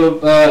 So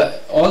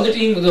all the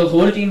team, the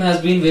whole team has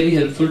been very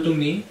helpful to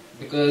me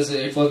because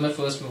it was my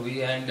first movie.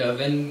 And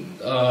when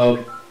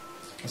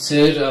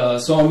sir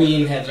saw me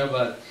in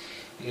Hyderabad,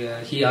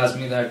 he asked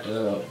me that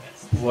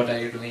what are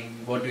you doing,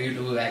 what do you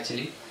do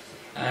actually.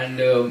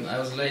 And I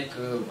was like,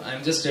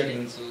 I'm just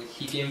studying. So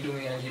he came to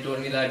me and he told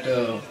me that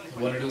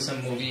want to do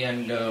some movie,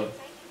 and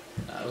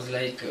I was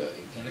like,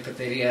 எனக்கு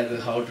தெரியாது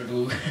how to do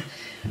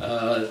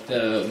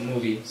the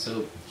movie. So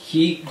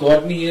he got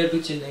me here to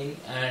Chennai,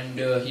 and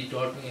he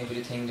taught me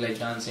everything like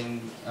dancing,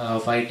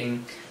 fighting,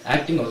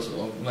 acting also.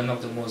 One of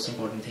the most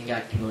important thing,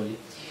 acting only.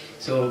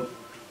 So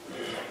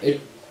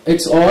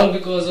it's all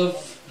because of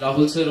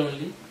Rahul sir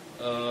only,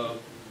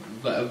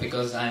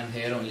 because I'm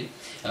here only.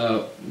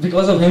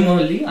 Because of him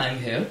only I'm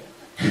here.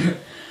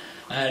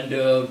 And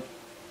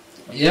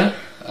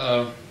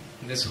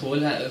this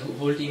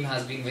whole team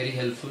has been very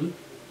helpful,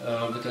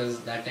 because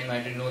that time I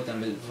didn't know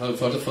Tamil.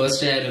 For the first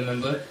day, I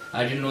remember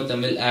I didn't know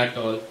Tamil at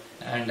all,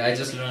 and I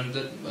just learned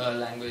the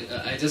language.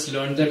 I just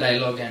learned the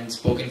dialogue and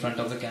spoke in front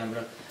of the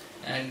camera.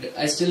 And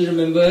I still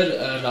remember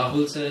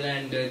Rahul sir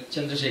and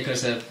Chandrasekhar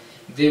sir.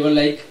 They were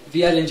like, we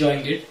are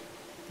enjoying it,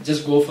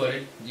 just go for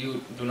it, you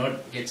do not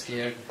get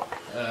scared.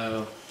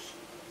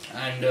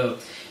 And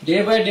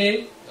day by day,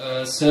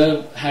 sir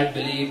had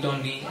believed on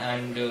me,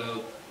 and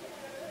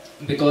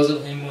because of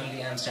him only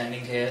I'm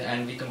standing here, and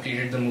we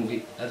completed the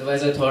movie.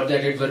 Otherwise I thought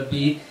that it would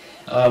be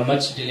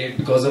much delayed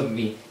because of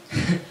me.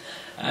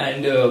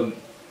 And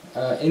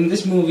in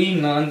this movie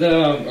நான்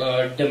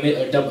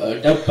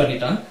dub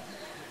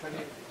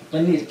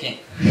பண்ணிருக்கேன்.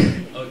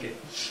 Okay,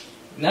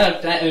 நான்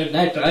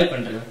try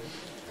பண்றேன்.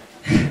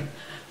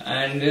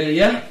 And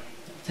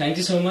thank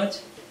you so much.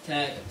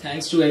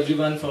 Thanks to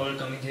everyone for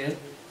coming here,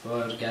 for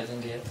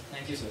gathering here.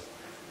 Thank you, sir.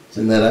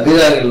 இந்த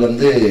ரவிராகல்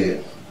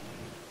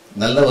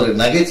நல்ல ஒரு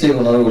நகைச்சுவை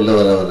உணர்வு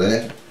உள்ளவர்.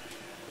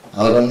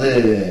 அவர்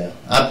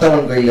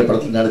ஆத்தவன் கோயில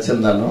படத்தில்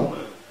நடிச்சிருந்தாலும்,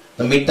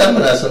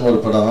 மிட்டாமராசன் ஒரு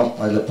படம்,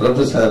 அதுல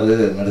பிரபு சாரு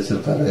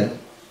நடிச்சிருப்பாரு,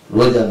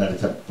 ரோஜா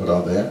நடிச்ச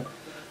படம் அது.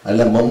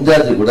 அதுல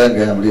மம்ஜாஜ் கூட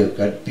அப்படியே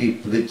கட்டி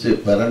பிடிச்சு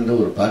பறந்து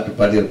ஒரு பாட்டு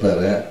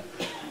பாடியிருப்பாரு.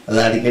 அது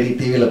அடிக்கடி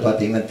டிவியில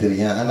பாத்தீங்கன்னா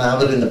தெரியும். ஆனா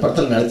அவர் இந்த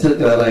படத்தில்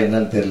நடிச்சிருக்கிறாரா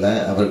என்னன்னு தெரியல,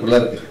 அவருக்குள்ள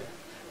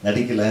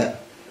நடிக்கல.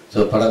 ஸோ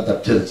படம்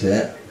தப்பிச்சிருச்சு.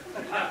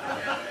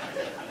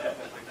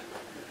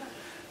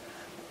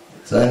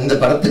 இந்த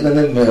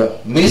படத்துக்கு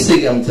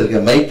மியூசிக் அமைச்சிருக்க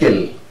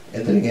மைக்கேல்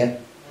எத்தனைங்க,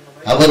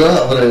 அவரும்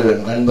அவரு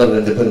நண்பர்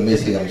 2 பேரும்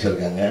மியூசிக்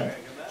அமைச்சிருக்காங்க.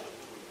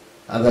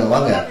 அத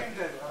வாங்க,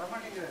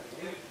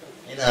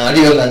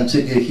 ஆடியோ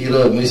லான்ச்சுக்கு ஹீரோ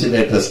மியூசிக்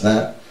டைரக்டர்ஸ்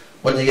தான்.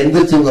 கொஞ்சம்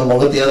எந்திரிச்சு உங்க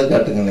முகத்தையாவது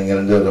காட்டுங்க நீங்க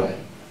 2 பேரும்.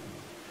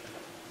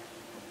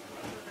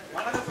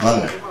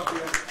 வாங்க.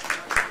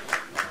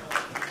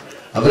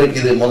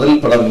 அவருக்கு இது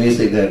முதல் படம்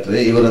மியூசிக் டைரக்டர்.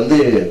 இவர்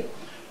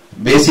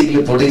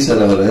பேசிக்கலி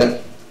ப்ரொடியூசர். அவரு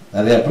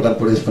நிறைய படம்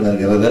ப்ரொடியூஸ்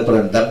பண்ணிருக்கிறது.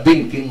 அப்புறம்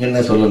டப்பிங்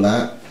கிங்னு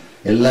சொல்லலாம்.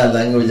 எல்லா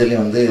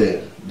லாங்குவேஜ்லயும்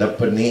டப்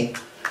பண்ணி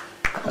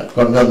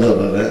கொண்டு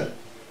வருவாரு.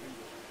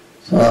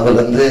 ஸோ அவர்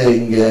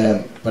இங்க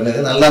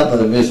பண்ணது நல்லா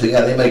இருந்தது மியூசிக்.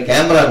 அதே மாதிரி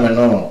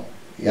கேமராமேனும்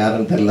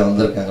யாருன்னு தெரியல,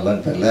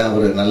 வந்திருக்காங்களான்னு தெரியல,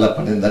 அவரு நல்லா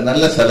பண்ணியிருந்தார்.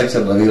 நல்ல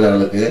செலக்ஷன்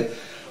ரவிராகலுக்கு.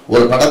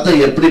 ஒரு படத்தை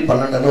எப்படி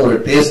பண்ணணும்னு ஒரு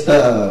டேஸ்டா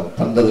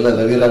பண்றதுல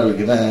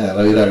ரவிராகலுக்குன்னா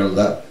ரவிராகல்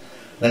தான்.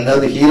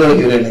 2வது ஹீரோ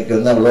ஹீரோயினுக்கு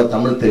அவ்வளவு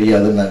தமிழ்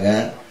தெரியாதுன்னாங்க.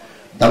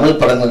 தமிழ்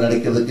படங்கள்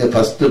நடிக்கிறதுக்கு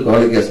ஃபர்ஸ்ட்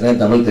குவாலிஃபிகேஷனே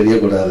தமிழ்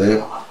தெரியக்கூடாது.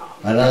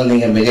 அதனால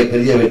நீங்க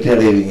மிகப்பெரிய வெற்றி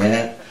அடைவீங்க.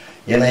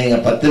 ஏன்னா எங்க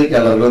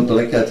பத்திரிகையாளர்களும்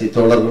தொலைக்காட்சி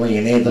தோழர்களும்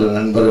இணையதள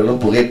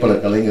நண்பர்களும் புகைப்பட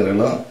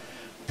கலைஞர்களும்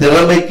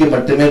திறமைக்கு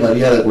மட்டுமே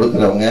மரியாதை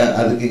கொடுக்கறவங்க.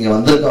 அதுக்கு இங்க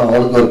வந்திருக்கோம்,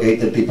 அவங்களுக்கு ஒரு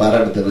கைத்தட்டி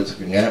பாராட்டு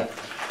தெரிவிச்சுக்குங்க.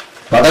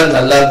 படம்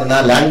நல்லா இருக்குன்னா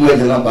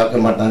லாங்குவேஜ் எல்லாம்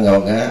பார்க்க மாட்டாங்க.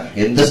 அவங்க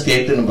எந்த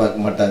ஸ்டேட்டுன்னு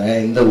பார்க்க மாட்டாங்க,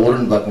 எந்த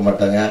ஊருன்னு பார்க்க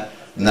மாட்டாங்க.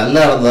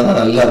 நல்லா இருந்ததுன்னா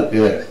நல்லா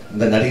இருக்கு,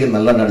 இந்த நடிகர்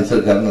நல்லா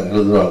நடிச்சிருக்காருன்னு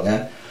எழுதுவாங்க.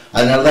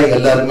 அதனாலதான்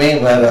எல்லாருமே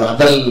வேற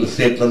அதர்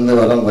ஸ்டேட்ல இருந்து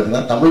வரவங்க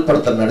பாத்தீங்கன்னா தமிழ்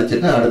படத்தை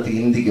நடிச்சுன்னா அடுத்து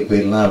ஹிந்திக்கு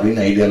போயிடலாம்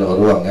அப்படின்னு ஐடியால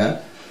வருவாங்க.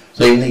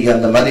 ஸோ இன்னைக்கு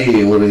அந்த மாதிரி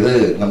ஒரு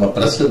நம்ம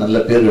பிரஸ் நல்ல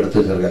பேர் எடுத்து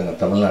வச்சிருக்காங்க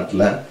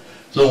தமிழ்நாட்டுல.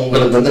 ஸோ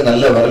உங்களுக்கு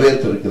நல்ல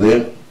வரவேற்பு இருக்குது.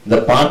 இந்த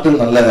பாட்டு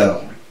நல்ல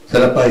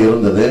சிறப்பா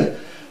இருந்தது.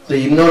 ஸோ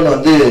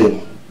இன்னொன்னு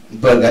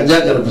இப்ப கஞ்சா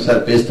கருப்பு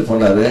சார் பேசிட்டு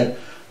போனாரு.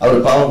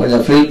 அவர் பாவம்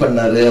கொஞ்சம் ஃபீல்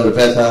பண்ணாரு. அவர்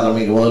பேச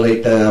ஆரம்பிக்கும் போது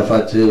லைட்டா ஆஃப்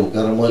ஆச்சு,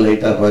 உட்காரும் போது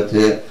லைட் ஆஃப்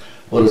ஆச்சு,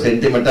 ஒரு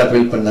சென்டிமெண்டா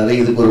ஃபீல் பண்ணாரு.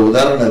 இதுக்கு ஒரு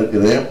உதாரணம்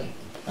இருக்குது.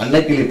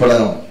 அன்னைக்கிளி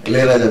படம்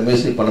இளையராஜா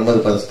மியூசிக் பண்ணும்போது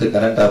ஃபர்ஸ்ட்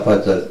கரண்ட் ஆஃப்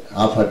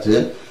ஆச்சு.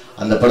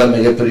 அந்த படம்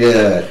மிகப்பெரிய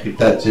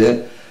ஹிட் ஆச்சு.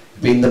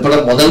 இப்ப இந்த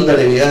படம் முதல்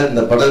தடவையா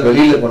இந்த படம்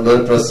வெளியில கொண்டு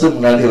வர பிரஸ்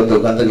முன்னாடி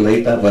உட்காந்து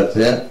லைட் ஆஃப்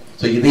ஆச்சு.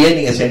 ஸோ இதையே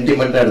நீங்க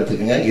சென்டிமெண்டா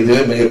எடுத்துக்கங்க.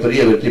 இதுவே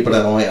மிகப்பெரிய வெற்றி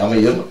படம்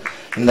அமையும்.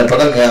 இந்த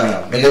படம்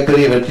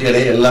மிகப்பெரிய வெற்றி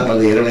அடைய எல்லாம்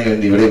அது இறைவனை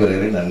வேண்டி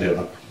விடைபெறுகிறேன். நன்றி.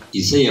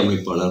 இசை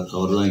அமைப்பாளர்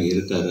அவர் தான்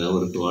இருக்காரு,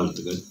 அவருக்கு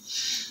வாழ்த்துக்கள்.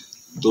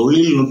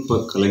 தொழில்நுட்ப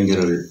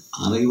கலைஞர்கள்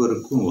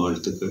அனைவருக்கும்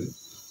வாழ்த்துக்கள்.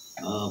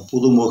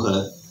 புதுமுக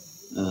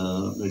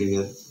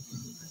நடிகர்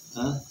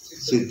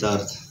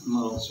சித்தார்த்,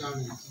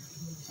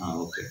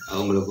 ஓகே,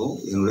 அவங்களுக்கும்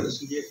என்னுடைய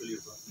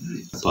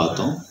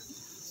பார்த்தோம்.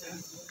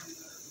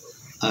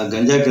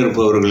 கஞ்சா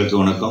கருப்பு அவர்களுக்கு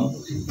வணக்கம்.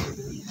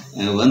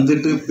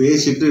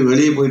 பேசிட்டு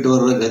வெளியே போயிட்டு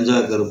வர்ற கஞ்சா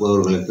கருப்பு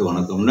அவர்களுக்கு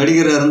வணக்கம்.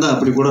 நடிகராக இருந்தால்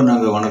அப்படி கூட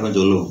நாங்கள் வணக்கம்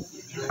சொல்லுவோம்.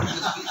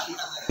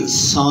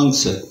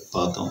 சாங்ஸை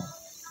பார்த்தோம்,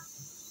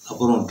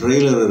 அப்புறம்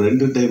ட்ரெய்லரை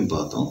 2 டைம்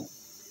பார்த்தோம்.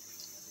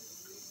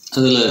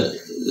 அதில்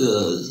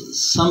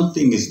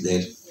சம்திங் இஸ்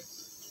தேர்,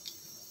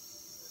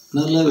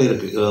 நல்லாவே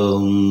இருக்கு.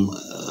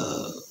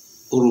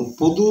 ஒரு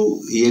புது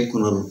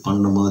இயக்குனர்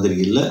பண்ண மாதிரி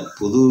இல்லை,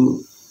 புது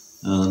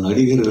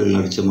நடிகர்கள்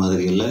நடித்த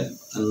மாதிரி இல்லை,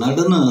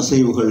 நடன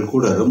அசைவுகள்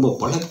கூட ரொம்ப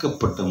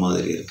பழக்கப்பட்ட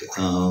மாதிரி இருக்குது.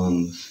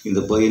 இந்த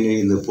பையனை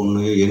இந்த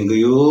பொண்ணு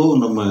எங்கேயோ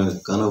நம்ம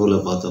கனவுல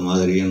பார்த்த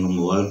மாதிரியும்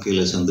நம்ம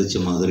வாழ்க்கையில் சந்தித்த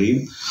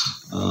மாதிரியும்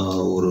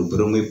ஒரு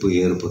பிரமிப்பு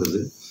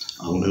ஏற்படுது.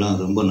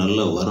 அவங்களாம் ரொம்ப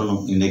நல்லா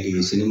வரணும். இன்றைக்கி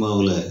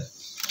சினிமாவில்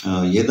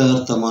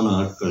யதார்த்தமான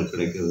ஆட்கள்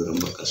கிடைக்கிறது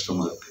ரொம்ப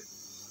கஷ்டமாக இருக்குது.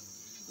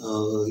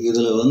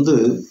 இதில்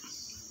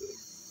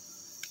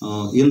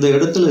இந்த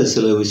இடத்துல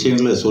சில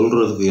விஷயங்களை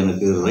சொல்கிறதுக்கு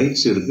எனக்கு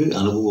ரைட்ஸ் இருக்குது,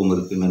 அனுபவம்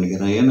இருக்குதுன்னு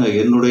நினைக்கிறேன். ஏன்னா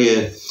என்னுடைய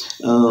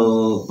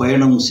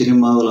பயணம்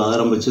சினிமாவில்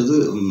ஆரம்பித்தது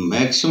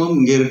மேக்சிமம்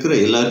இங்கே இருக்கிற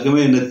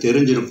எல்லாருக்குமே என்ன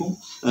தெரிஞ்சிருக்கும்.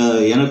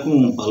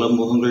 எனக்கும் பல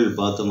முகங்கள்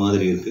பார்த்த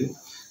மாதிரி இருக்குது,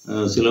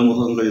 சில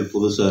முகங்கள்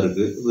புதுசாக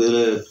இருக்குது.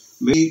 இதில்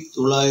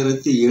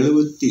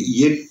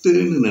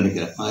 1978ன்னு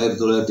நினைக்கிறேன்,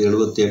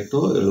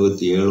 1978ஓ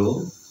 77ஓ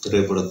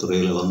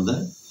திரைப்படத்துறையில்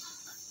வந்தேன்.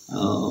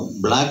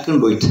 பிளாக்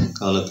அண்ட் ஒயிட்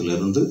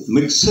காலத்திலிருந்து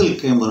மிக்சல்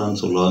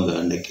கேமரான்னு சொல்லுவாங்க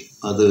அன்னைக்கு.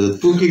 அது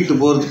தூக்கிக்கிட்டு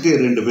போகிறதுக்கே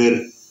 2 பேர்,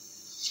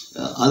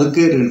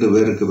 அதுக்கே 2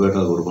 பேருக்கு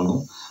பேட்டா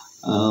கொடுக்கணும்.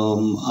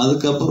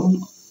 அதுக்கப்புறம்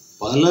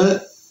பல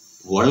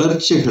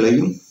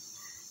வளர்ச்சிகளையும்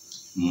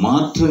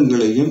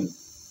மாற்றங்களையும்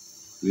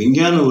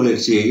விஞ்ஞான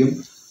வளர்ச்சியையும்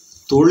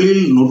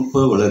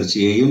தொழில்நுட்ப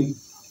வளர்ச்சியையும்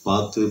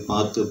பார்த்து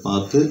பார்த்து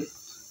பார்த்து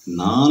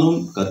நானும்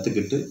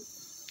கற்றுக்கிட்டு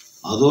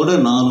அதோட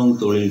நானும்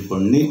தொழில்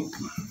பண்ணி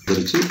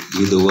வச்சு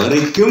இது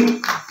வரைக்கும்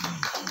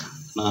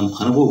நான்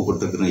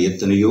அனுபவப்பட்டிருக்கிறேன்.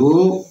 எத்தனையோ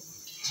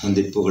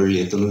சந்திப்புகள்,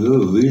 எத்தனையோ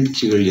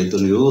வீழ்ச்சிகள்,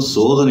 எத்தனையோ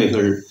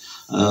சோதனைகள்,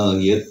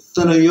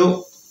 எத்தனையோ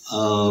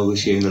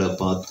விஷயங்களை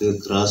பார்த்து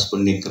கிராஸ்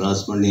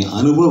பண்ணி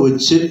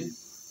அனுபவித்து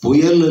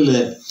புயலில்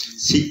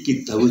சிக்கி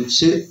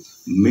தவிச்சு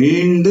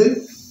மீண்டு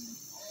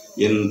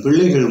என்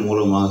பிள்ளைகள்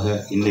மூலமாக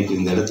இன்றைக்கி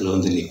இந்த இடத்துல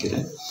வந்து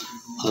நிற்கிறேன்.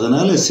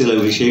 அதனால் சில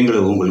விஷயங்களை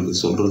உங்களுக்கு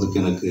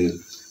சொல்கிறதுக்கு எனக்கு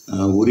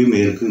உரிமை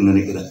இருக்குன்னு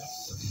நினைக்கிறேன்.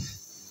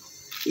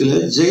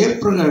 இதில்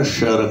ஜெயபிரகாஷ்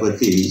சாரை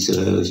பற்றி சில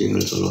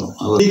விஷயங்கள் சொல்லணும்.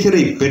 அவர்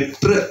நடிகரை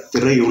பெற்ற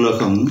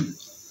திரையுலகம்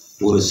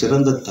ஒரு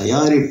சிறந்த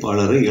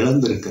தயாரிப்பாளரை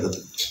இழந்திருக்கிறது.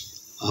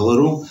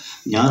 அவரும்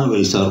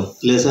ஞானவேல் சாரும்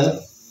இல்லை சார்?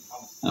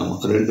 ஆமாம்,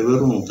 2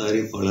 பேரும்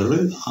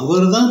தயாரிப்பாளர்கள்.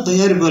 அவர் தான்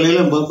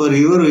தயாரிப்பாளையெல்லாம் பார்ப்பார்.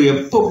 இவர்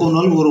எப்போ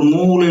போனாலும் ஒரு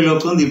மூலையில்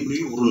உட்காந்து இப்படி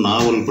ஒரு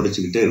நாவல்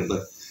படிச்சுக்கிட்டே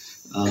இருப்பார்.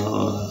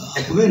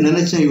 அப்போவே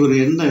நினச்சேன், இவர்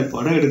என்ன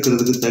படம்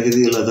எடுக்கிறதுக்கு தகுதி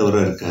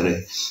இல்லாதவராக இருக்கார்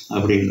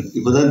அப்படின்னு.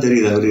 இப்போ தான்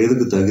தெரியுது அவர்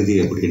எதுக்கு தகுதி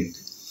அப்படின்ட்டு.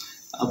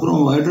 அப்புறம்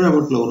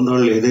ஹைதராபாத்தில் ஒரு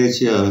நாள்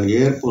எதேச்சியாக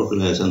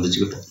ஏர்போர்ட்டில்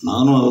சந்திச்சுக்கிட்டோம்.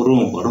 நானும்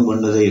அவரும் படம்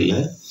பண்ணதே இல்லை.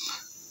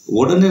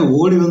 உடனே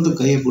ஓடி வந்து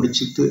கையை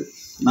பிடிச்சிட்டு,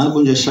 நான்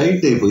கொஞ்சம்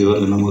ஷைட்டே போய்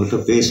வாங்க, நம்மக்கிட்ட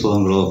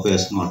பேசுவாங்களோ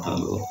பேச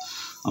மாட்டாங்களோ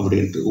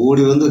அப்படின்ட்டு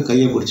ஓடி வந்து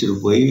கையை பிடிச்சிட்டு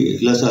போய்,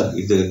 இல்லை சார்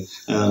இது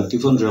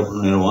டிஃபன்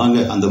சாப்பிட்ற வாங்க,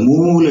 அந்த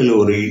மூலையில்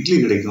ஒரு இட்லி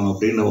கிடைக்கும்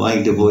அப்படின்னு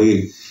வாங்கிட்டு போய்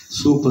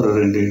சூப்பர்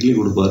 2 இட்லி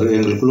கொடுப்பாரு.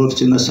 எங்களுக்குள்ள ஒரு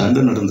சின்ன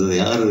சண்டை நடந்தது,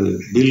 யார்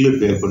பில்லு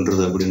பே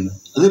பண்ணுறது அப்படின்னு.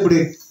 அது எப்படி,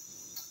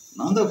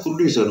 நான் தான்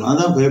ப்ரொடியூசர், நான்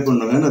தான் பே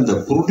பண்ணுவேன். அந்த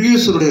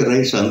ப்ரொடியூசருடைய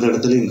ரைட்ஸ் அந்த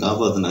இடத்துலையும்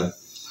காப்பாற்றினார்.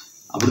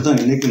 அப்படி தான்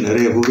இன்றைக்கி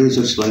நிறைய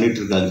ப்ரொடியூசர்ஸ்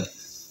பண்ணிகிட்ருக்காங்க.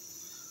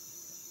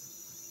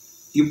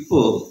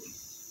 இப்போது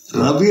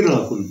ரவி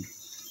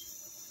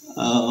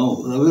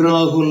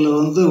ராகுலில்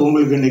வந்து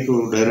உங்களுக்கு இன்றைக்கி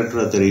ஒரு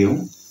டைரக்டராக தெரியும்.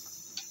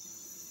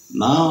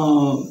 நான்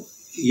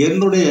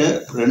என்னுடைய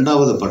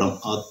 2வது படம்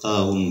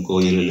ஆத்தாவும்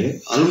கோயிலிலே,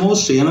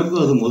 ஆல்மோஸ்ட்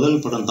எனக்கும் அது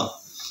முதல் படம் தான்.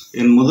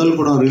 என் முதல்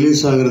படம்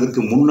ரிலீஸ்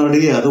ஆகிறதுக்கு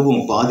முன்னாடியே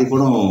அதுவும் பாதி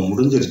படம்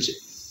முடிஞ்சிருச்சு.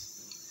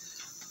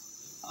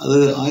 அது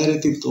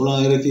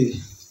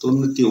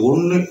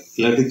 1991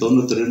 இல்லாட்டி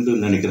 92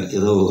 நினைக்கிறேன்,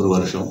 ஏதோ ஒரு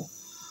வருஷம்.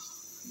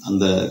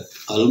 அந்த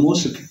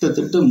ஆல்மோஸ்ட்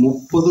கிட்டத்தட்ட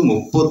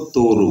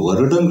 30-31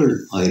 வருடங்கள்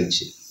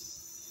ஆயிடுச்சு.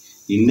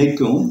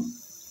 இன்றைக்கும்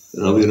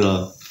ரவி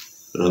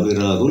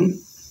ராகுல்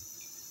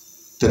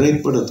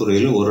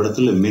திரைப்படத்துறையில் ஒரு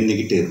இடத்துல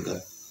மின்னிக்கிட்டே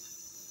இருக்கார்.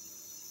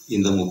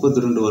 இந்த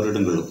 32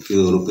 வருடங்களும்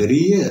இது ஒரு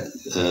பெரிய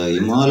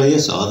இமாலய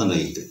சாதனை.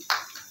 இது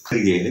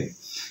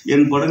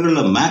என்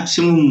படங்களில்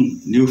மேக்சிமம்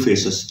நியூ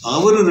ஃபேஸஸ்.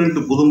 அவர் 2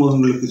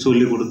 புதுமுகங்களுக்கு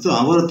சொல்லிக் கொடுத்து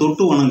அவரை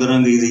தொட்டு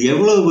வணங்குறாங்க. இது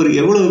எவ்வளவு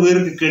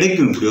பேருக்கு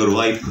கிடைக்கும் இப்படி ஒரு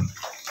வாய்ப்பு?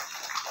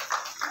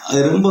 அது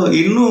ரொம்ப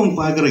இன்னும்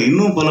பார்க்குறேன்.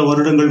 இன்னும் பல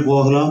வருடங்கள்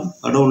போகலாம்.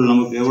 கடவுள்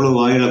நமக்கு எவ்வளோ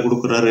வாயில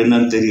கொடுக்குறாரு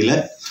என்னன்னு தெரியல.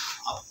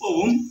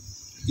 அப்பவும்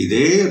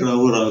இதே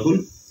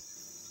ராகுல்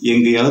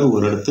எங்கேயாவது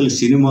ஒரு இடத்துல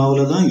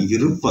சினிமாவில் தான்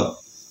இருப்பார்.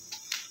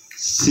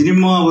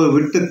 சினிமாவை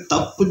விட்டு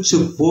தப்பிச்சு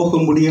போக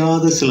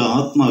முடியாத சில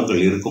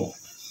ஆத்மாக்கள் இருக்கும்.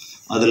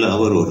 அதில்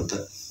அவர்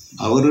ஒருத்தர்.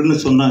 அவருன்னு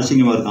சொன்னால்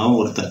அசிங்கமாக இருக்கும், அவன்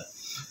ஒருத்தர்.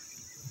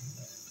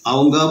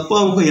 அவங்க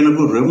அப்பாவுக்கும்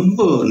எனக்கும் ரொம்ப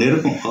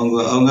நெருக்கம்.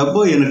 அவங்க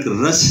அப்பா எனக்கு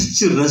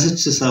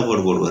ரசித்து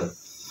சாப்பாடு போடுவார்.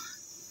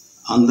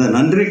 அந்த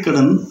நன்றி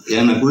கடன்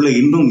எனக்குள்ளே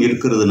இன்னும்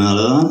இருக்கிறதுனால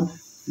தான்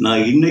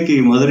நான் இன்றைக்கி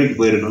மதுரைக்கு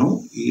போயிருக்கணும்.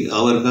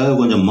 அவருக்காக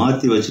கொஞ்சம்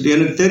மாற்றி வச்சுட்டு,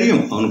 எனக்கு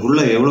தெரியும்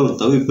அவனுக்குள்ளே எவ்வளோ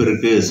தவிப்பு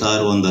இருக்குது,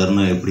 சார்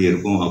வந்தாருன்னா எப்படி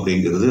இருக்கும்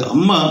அப்படிங்கிறது.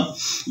 அம்மா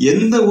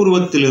எந்த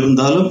உருவத்தில்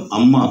இருந்தாலும்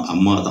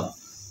அம்மா தான்.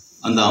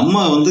 அந்த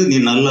அம்மா வந்து நீ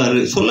நல்லா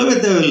சொல்லவே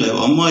தேவையில்லை,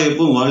 அம்மா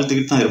எப்பவும்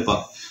வாழ்த்துக்கிட்டு தான்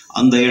இருப்பாள்.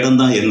 அந்த இடம்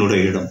தான்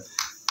என்னுடைய இடம்.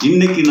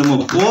 இன்றைக்கி நம்ம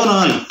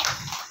போனால்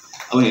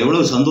அவன்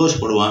எவ்வளோ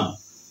சந்தோஷப்படுவான்.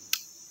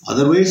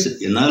 அதர்வைஸ்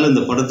என்னால்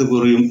இந்த படத்துக்கு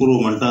ஒரு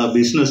இம்ப்ரூவ்மெண்ட்டாக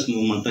பிஸ்னஸ்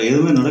மூவ்மெண்ட்டாக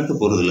எதுவுமே நடக்க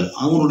போகிறதில்ல.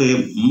 அவனுடைய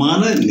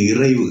மன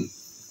நிறைவு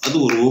அது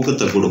ஒரு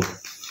ஊக்கத்தை கொடுக்கும்.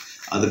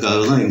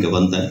 அதுக்காக தான் இங்கே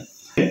வந்தேன்.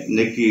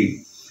 இன்னைக்கு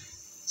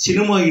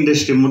சினிமா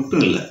இண்டஸ்ட்ரி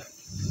மட்டும் இல்லை,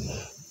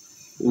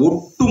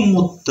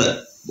 ஒட்டுமொத்த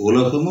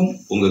உலகமும்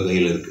உங்கள்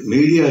கையில் இருக்குது.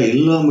 மீடியா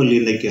இல்லாமல்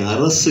இன்னைக்கு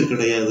அரசு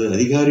கிடையாது,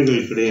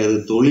 அதிகாரிகள் கிடையாது,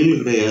 தொழில்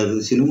கிடையாது,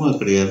 சினிமா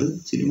கிடையாது,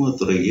 சினிமா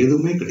துறை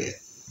எதுவுமே கிடையாது.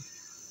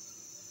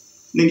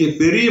 நீங்கள்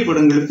பெரிய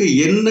படங்களுக்கு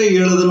என்ன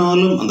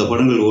எழுதினாலும் அந்த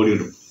படங்கள்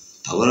ஓடிடும்,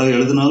 தவறாக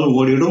எழுதினாலும்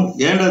ஓடிடும்.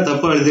 ஏன்டா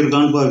தப்பாக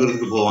எழுதியிருக்கான்னு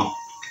பார்க்கறதுக்கு போவான்.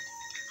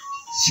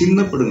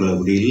 சின்ன படங்கள்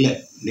அப்படி இல்லை.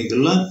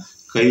 இன்னைக்கெல்லாம்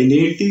கை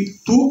நீட்டி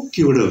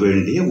தூக்கி விட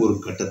வேண்டிய ஒரு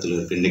கட்டத்தில்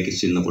இருக்கு இன்னைக்கு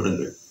சின்ன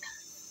படங்கள்.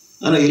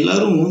 ஆனால்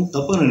எல்லாரும்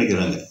தப்பாக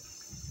நினைக்கிறாங்க.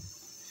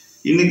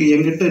 இன்னைக்கு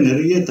என்கிட்ட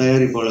நிறைய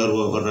தயாரிப்பாளர்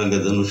வர்றாங்க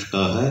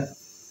தனுஷ்காக.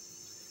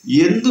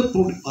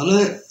 பல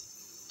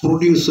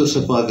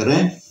ப்ரொடியூசர்ஸை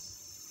பார்க்குறேன்.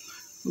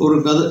 ஒரு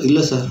கதை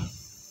இல்லை சார்,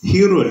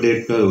 ஹீரோ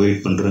டேட்டுக்காக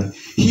வெயிட் பண்ணுறேன்,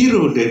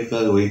 ஹீரோ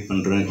டேட்டுக்காக வெயிட்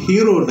பண்ணுறேன்,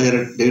 ஹீரோ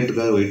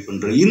டேட்டுக்காக வெயிட்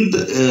பண்ணுறேன், இந்த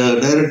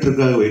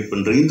டைரக்டருக்காக வெயிட்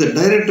பண்ணுறேன், இந்த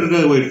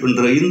டைரக்டருக்காக வெயிட்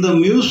பண்ணுறேன், இந்த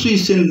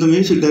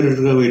மியூசிக்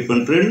டைரக்டருக்காக வெயிட்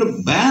பண்ணுறேன்னு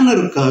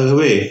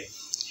பேனருக்காகவே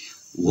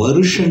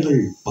வருஷங்கள்,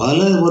 பல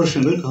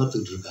வருஷங்கள்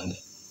காத்துக்கிட்டு இருக்காங்க.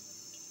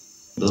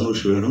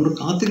 தனுஷ் வேணும்னு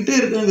காத்துக்கிட்டே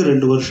இருக்காங்க.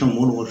 2 வருஷம்,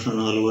 3 வருஷம்,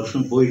 4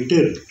 வருஷம் போய்கிட்டே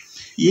இருக்கு.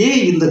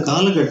 ஏன் இந்த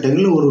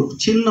காலகட்டங்களில் ஒரு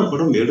சின்ன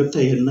படம்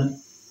எடுத்த என்ன,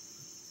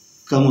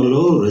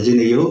 கமலோ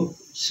ரஜினியோ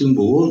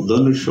சிம்புவோ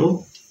தனுஷோ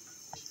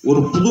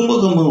ஒரு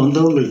புதுமுகமாக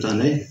வந்தவங்க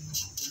தானே.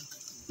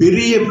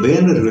 பெரிய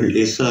பேனர்கள்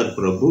SR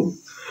பிரபு,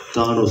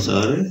 தானு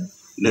சாரு,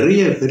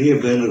 நிறைய பெரிய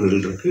பேனர்கள்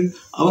இருக்கு.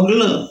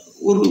 அவங்களாம்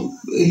ஒரு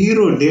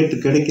ஹீரோ டேட்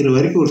கிடைக்கிற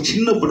வரைக்கும் ஒரு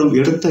சின்ன படம்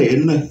எடுத்தா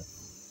என்ன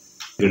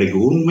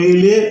கிடைக்கும்?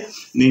 உண்மையிலே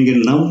நீங்கள்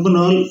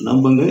நம்பினால்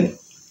நம்புங்க,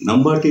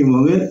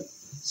 நம்பாட்டியுமாங்க.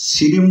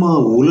 சினிமா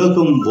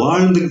உலகம்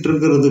வாழ்ந்துகிட்டு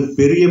இருக்கிறது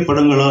பெரிய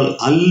படங்களால்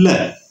அல்ல,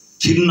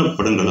 சின்ன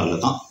படங்களால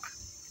தான்.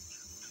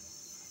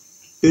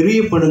 பெரிய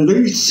படங்கள்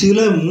சில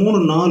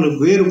 3-4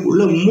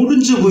 பேருக்குள்ள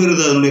முடிஞ்சு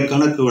போயிருது அதனுடைய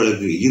கணக்கு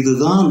வழக்கு.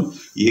 இதுதான்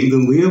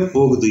எங்கெங்கேயோ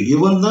போகுது.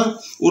 இவன் தான்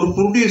ஒரு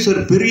ப்ரொடியூசர்,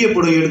 பெரிய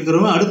படம்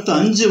எடுக்கிறவன் அடுத்த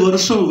 5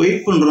 வருஷம்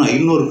வெயிட் பண்ணுறான்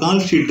இன்னொரு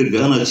கால் ஷீட்டுக்கு.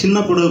 ஆனால் சின்ன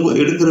படம்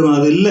எடுக்கிறவன்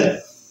அது இல்லை.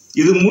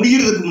 இது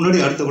முடிகிறதுக்கு முன்னாடி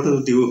அடுத்த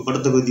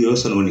படத்தை பற்றி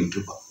யோசனை பண்ணிட்டு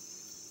இருப்பான்.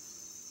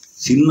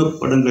 சின்ன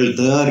படங்கள்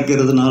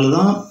தயாரிக்கிறதுனால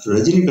தான்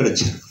ரஜினி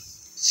கிடைச்சார்,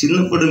 சின்ன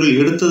படங்கள்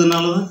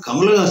எடுத்ததுனால தான்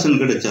கமலஹாசன்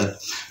கிடைச்சார்,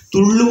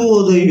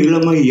 துள்ளுவோதை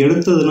இளமை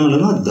எடுத்ததுனால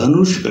தான்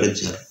தனுஷ்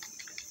கிடைச்சார்.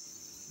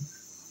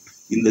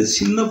 இந்த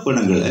சின்ன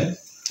படங்களை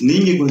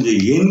நீங்கள் கொஞ்சம்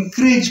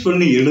என்கரேஜ்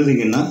பண்ணி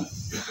எழுதுங்கன்னா,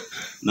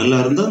 நல்லா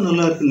இருந்தால்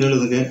நல்லா இருக்குன்னு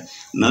எழுதுங்க,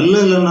 நல்லா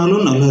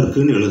இல்லைனாலும் நல்லா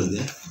இருக்குன்னு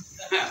எழுதுங்க.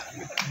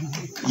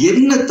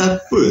 என்ன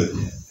தப்பு?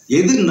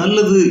 எது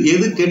நல்லது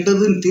எது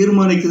கெட்டதுன்னு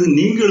தீர்மானிக்கிறது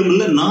நீங்களும்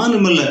இல்லை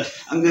நானும் இல்லை.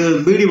 அங்கே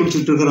பீடி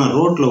பிடிச்சிட்டு இருக்கிறான்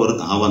ரோட்டில்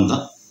ஒருத்தன், அவன்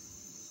தான்.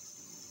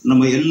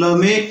 நம்ம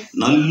எல்லாமே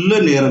நல்ல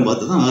நேரம்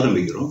பார்த்து தான்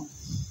ஆரம்பிக்கிறோம்,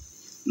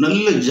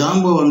 நல்ல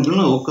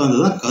ஜாம்பவான்கள்லாம்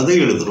உட்காந்து தான் கதை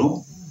எழுதுகிறோம்,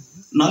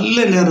 நல்ல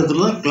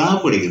நேரத்தில் தான்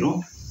கிளாப் அடிக்கிறோம்.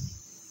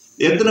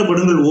 எத்தனை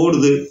படங்கள்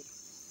ஓடுது?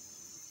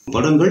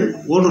 படங்கள்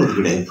ஓடுறது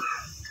கிடையாது.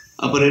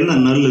 அப்புறம் என்ன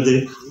நல்லது?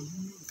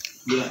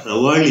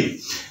 ரவாளி.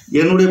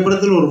 என்னுடைய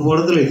படத்தில் ஒரு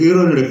படத்தில்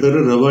ஹீரோனுடைய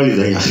பேர் ரவாளி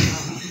தாயா.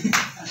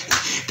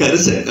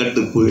 கரிச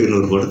கட்டு போயின்னு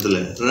ஒரு படத்தில்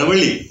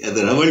ரவளி, அது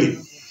ரவளி.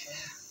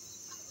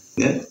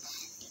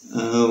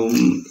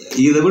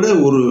 இதை விட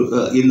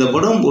இந்த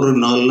படம் ஒரு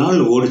 4 நாள்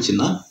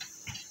ஓடிச்சுன்னா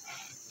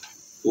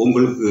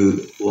உங்களுக்கு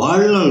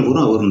வாழ்நாள் கூட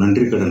அவர்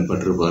நன்றி கடன்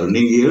பட்டிருப்பார்.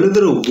 நீங்கள்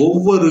எழுதுகிற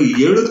ஒவ்வொரு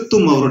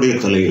எழுத்தும் அவருடைய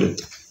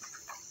தலையெழுத்து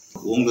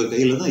உங்கள்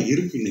கையில் தான்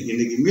இருக்கு.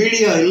 இன்னைக்கு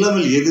மீடியா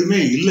இல்லாமல்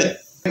எதுவுமே இல்லை.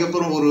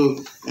 அதுக்கப்புறம் ஒரு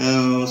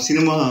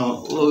சினிமா,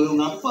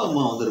 இவங்க அப்பா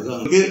அம்மா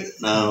வந்திருக்காங்க.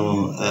 நான்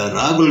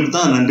ராகுலுக்கு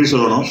தான் நன்றி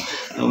சொல்லணும்.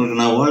 அவங்களுக்கு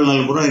நான்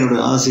வாழ்நாள் கூட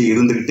என்னுடைய ஆசை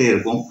இருந்துக்கிட்டே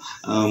இருக்கும்.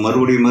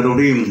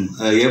 மறுபடியும்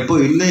எப்போ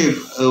இன்னும்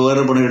வர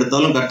படம்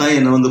எடுத்தாலும் கட்டாயம்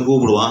என்னை வந்து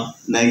கூப்பிடுவான்.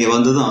 நான் இங்கே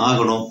வந்து தான்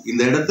ஆகணும்.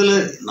 இந்த இடத்துல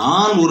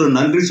நான் ஒரு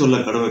நன்றி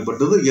சொல்ல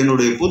கடமைப்பட்டது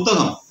என்னுடைய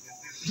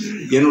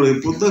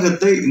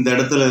புத்தகத்தை இந்த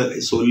இடத்துல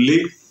சொல்லி,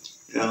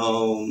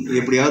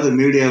 எப்படியாவது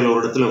மீடியாவில்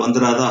ஒரு இடத்துல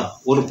வந்துடாதா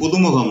ஒரு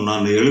புதுமுகம்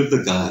நான்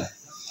எழுத்துக்காக.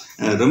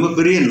 ரொம்ப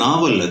பெரிய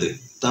நாவல் அது.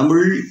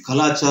 தமிழ்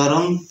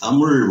கலாச்சாரம்,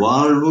 தமிழ்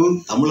வாழ்வு,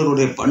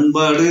 தமிழருடைய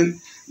பண்பாடு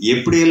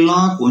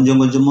எப்படியெல்லாம்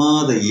கொஞ்சம் கொஞ்சமாக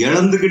அதை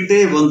இழந்துக்கிட்டே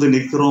வந்து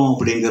நிற்கிறோம்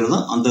அப்படிங்கிறது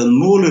தான் அந்த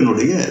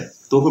நூலினுடைய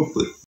தொகுப்பு.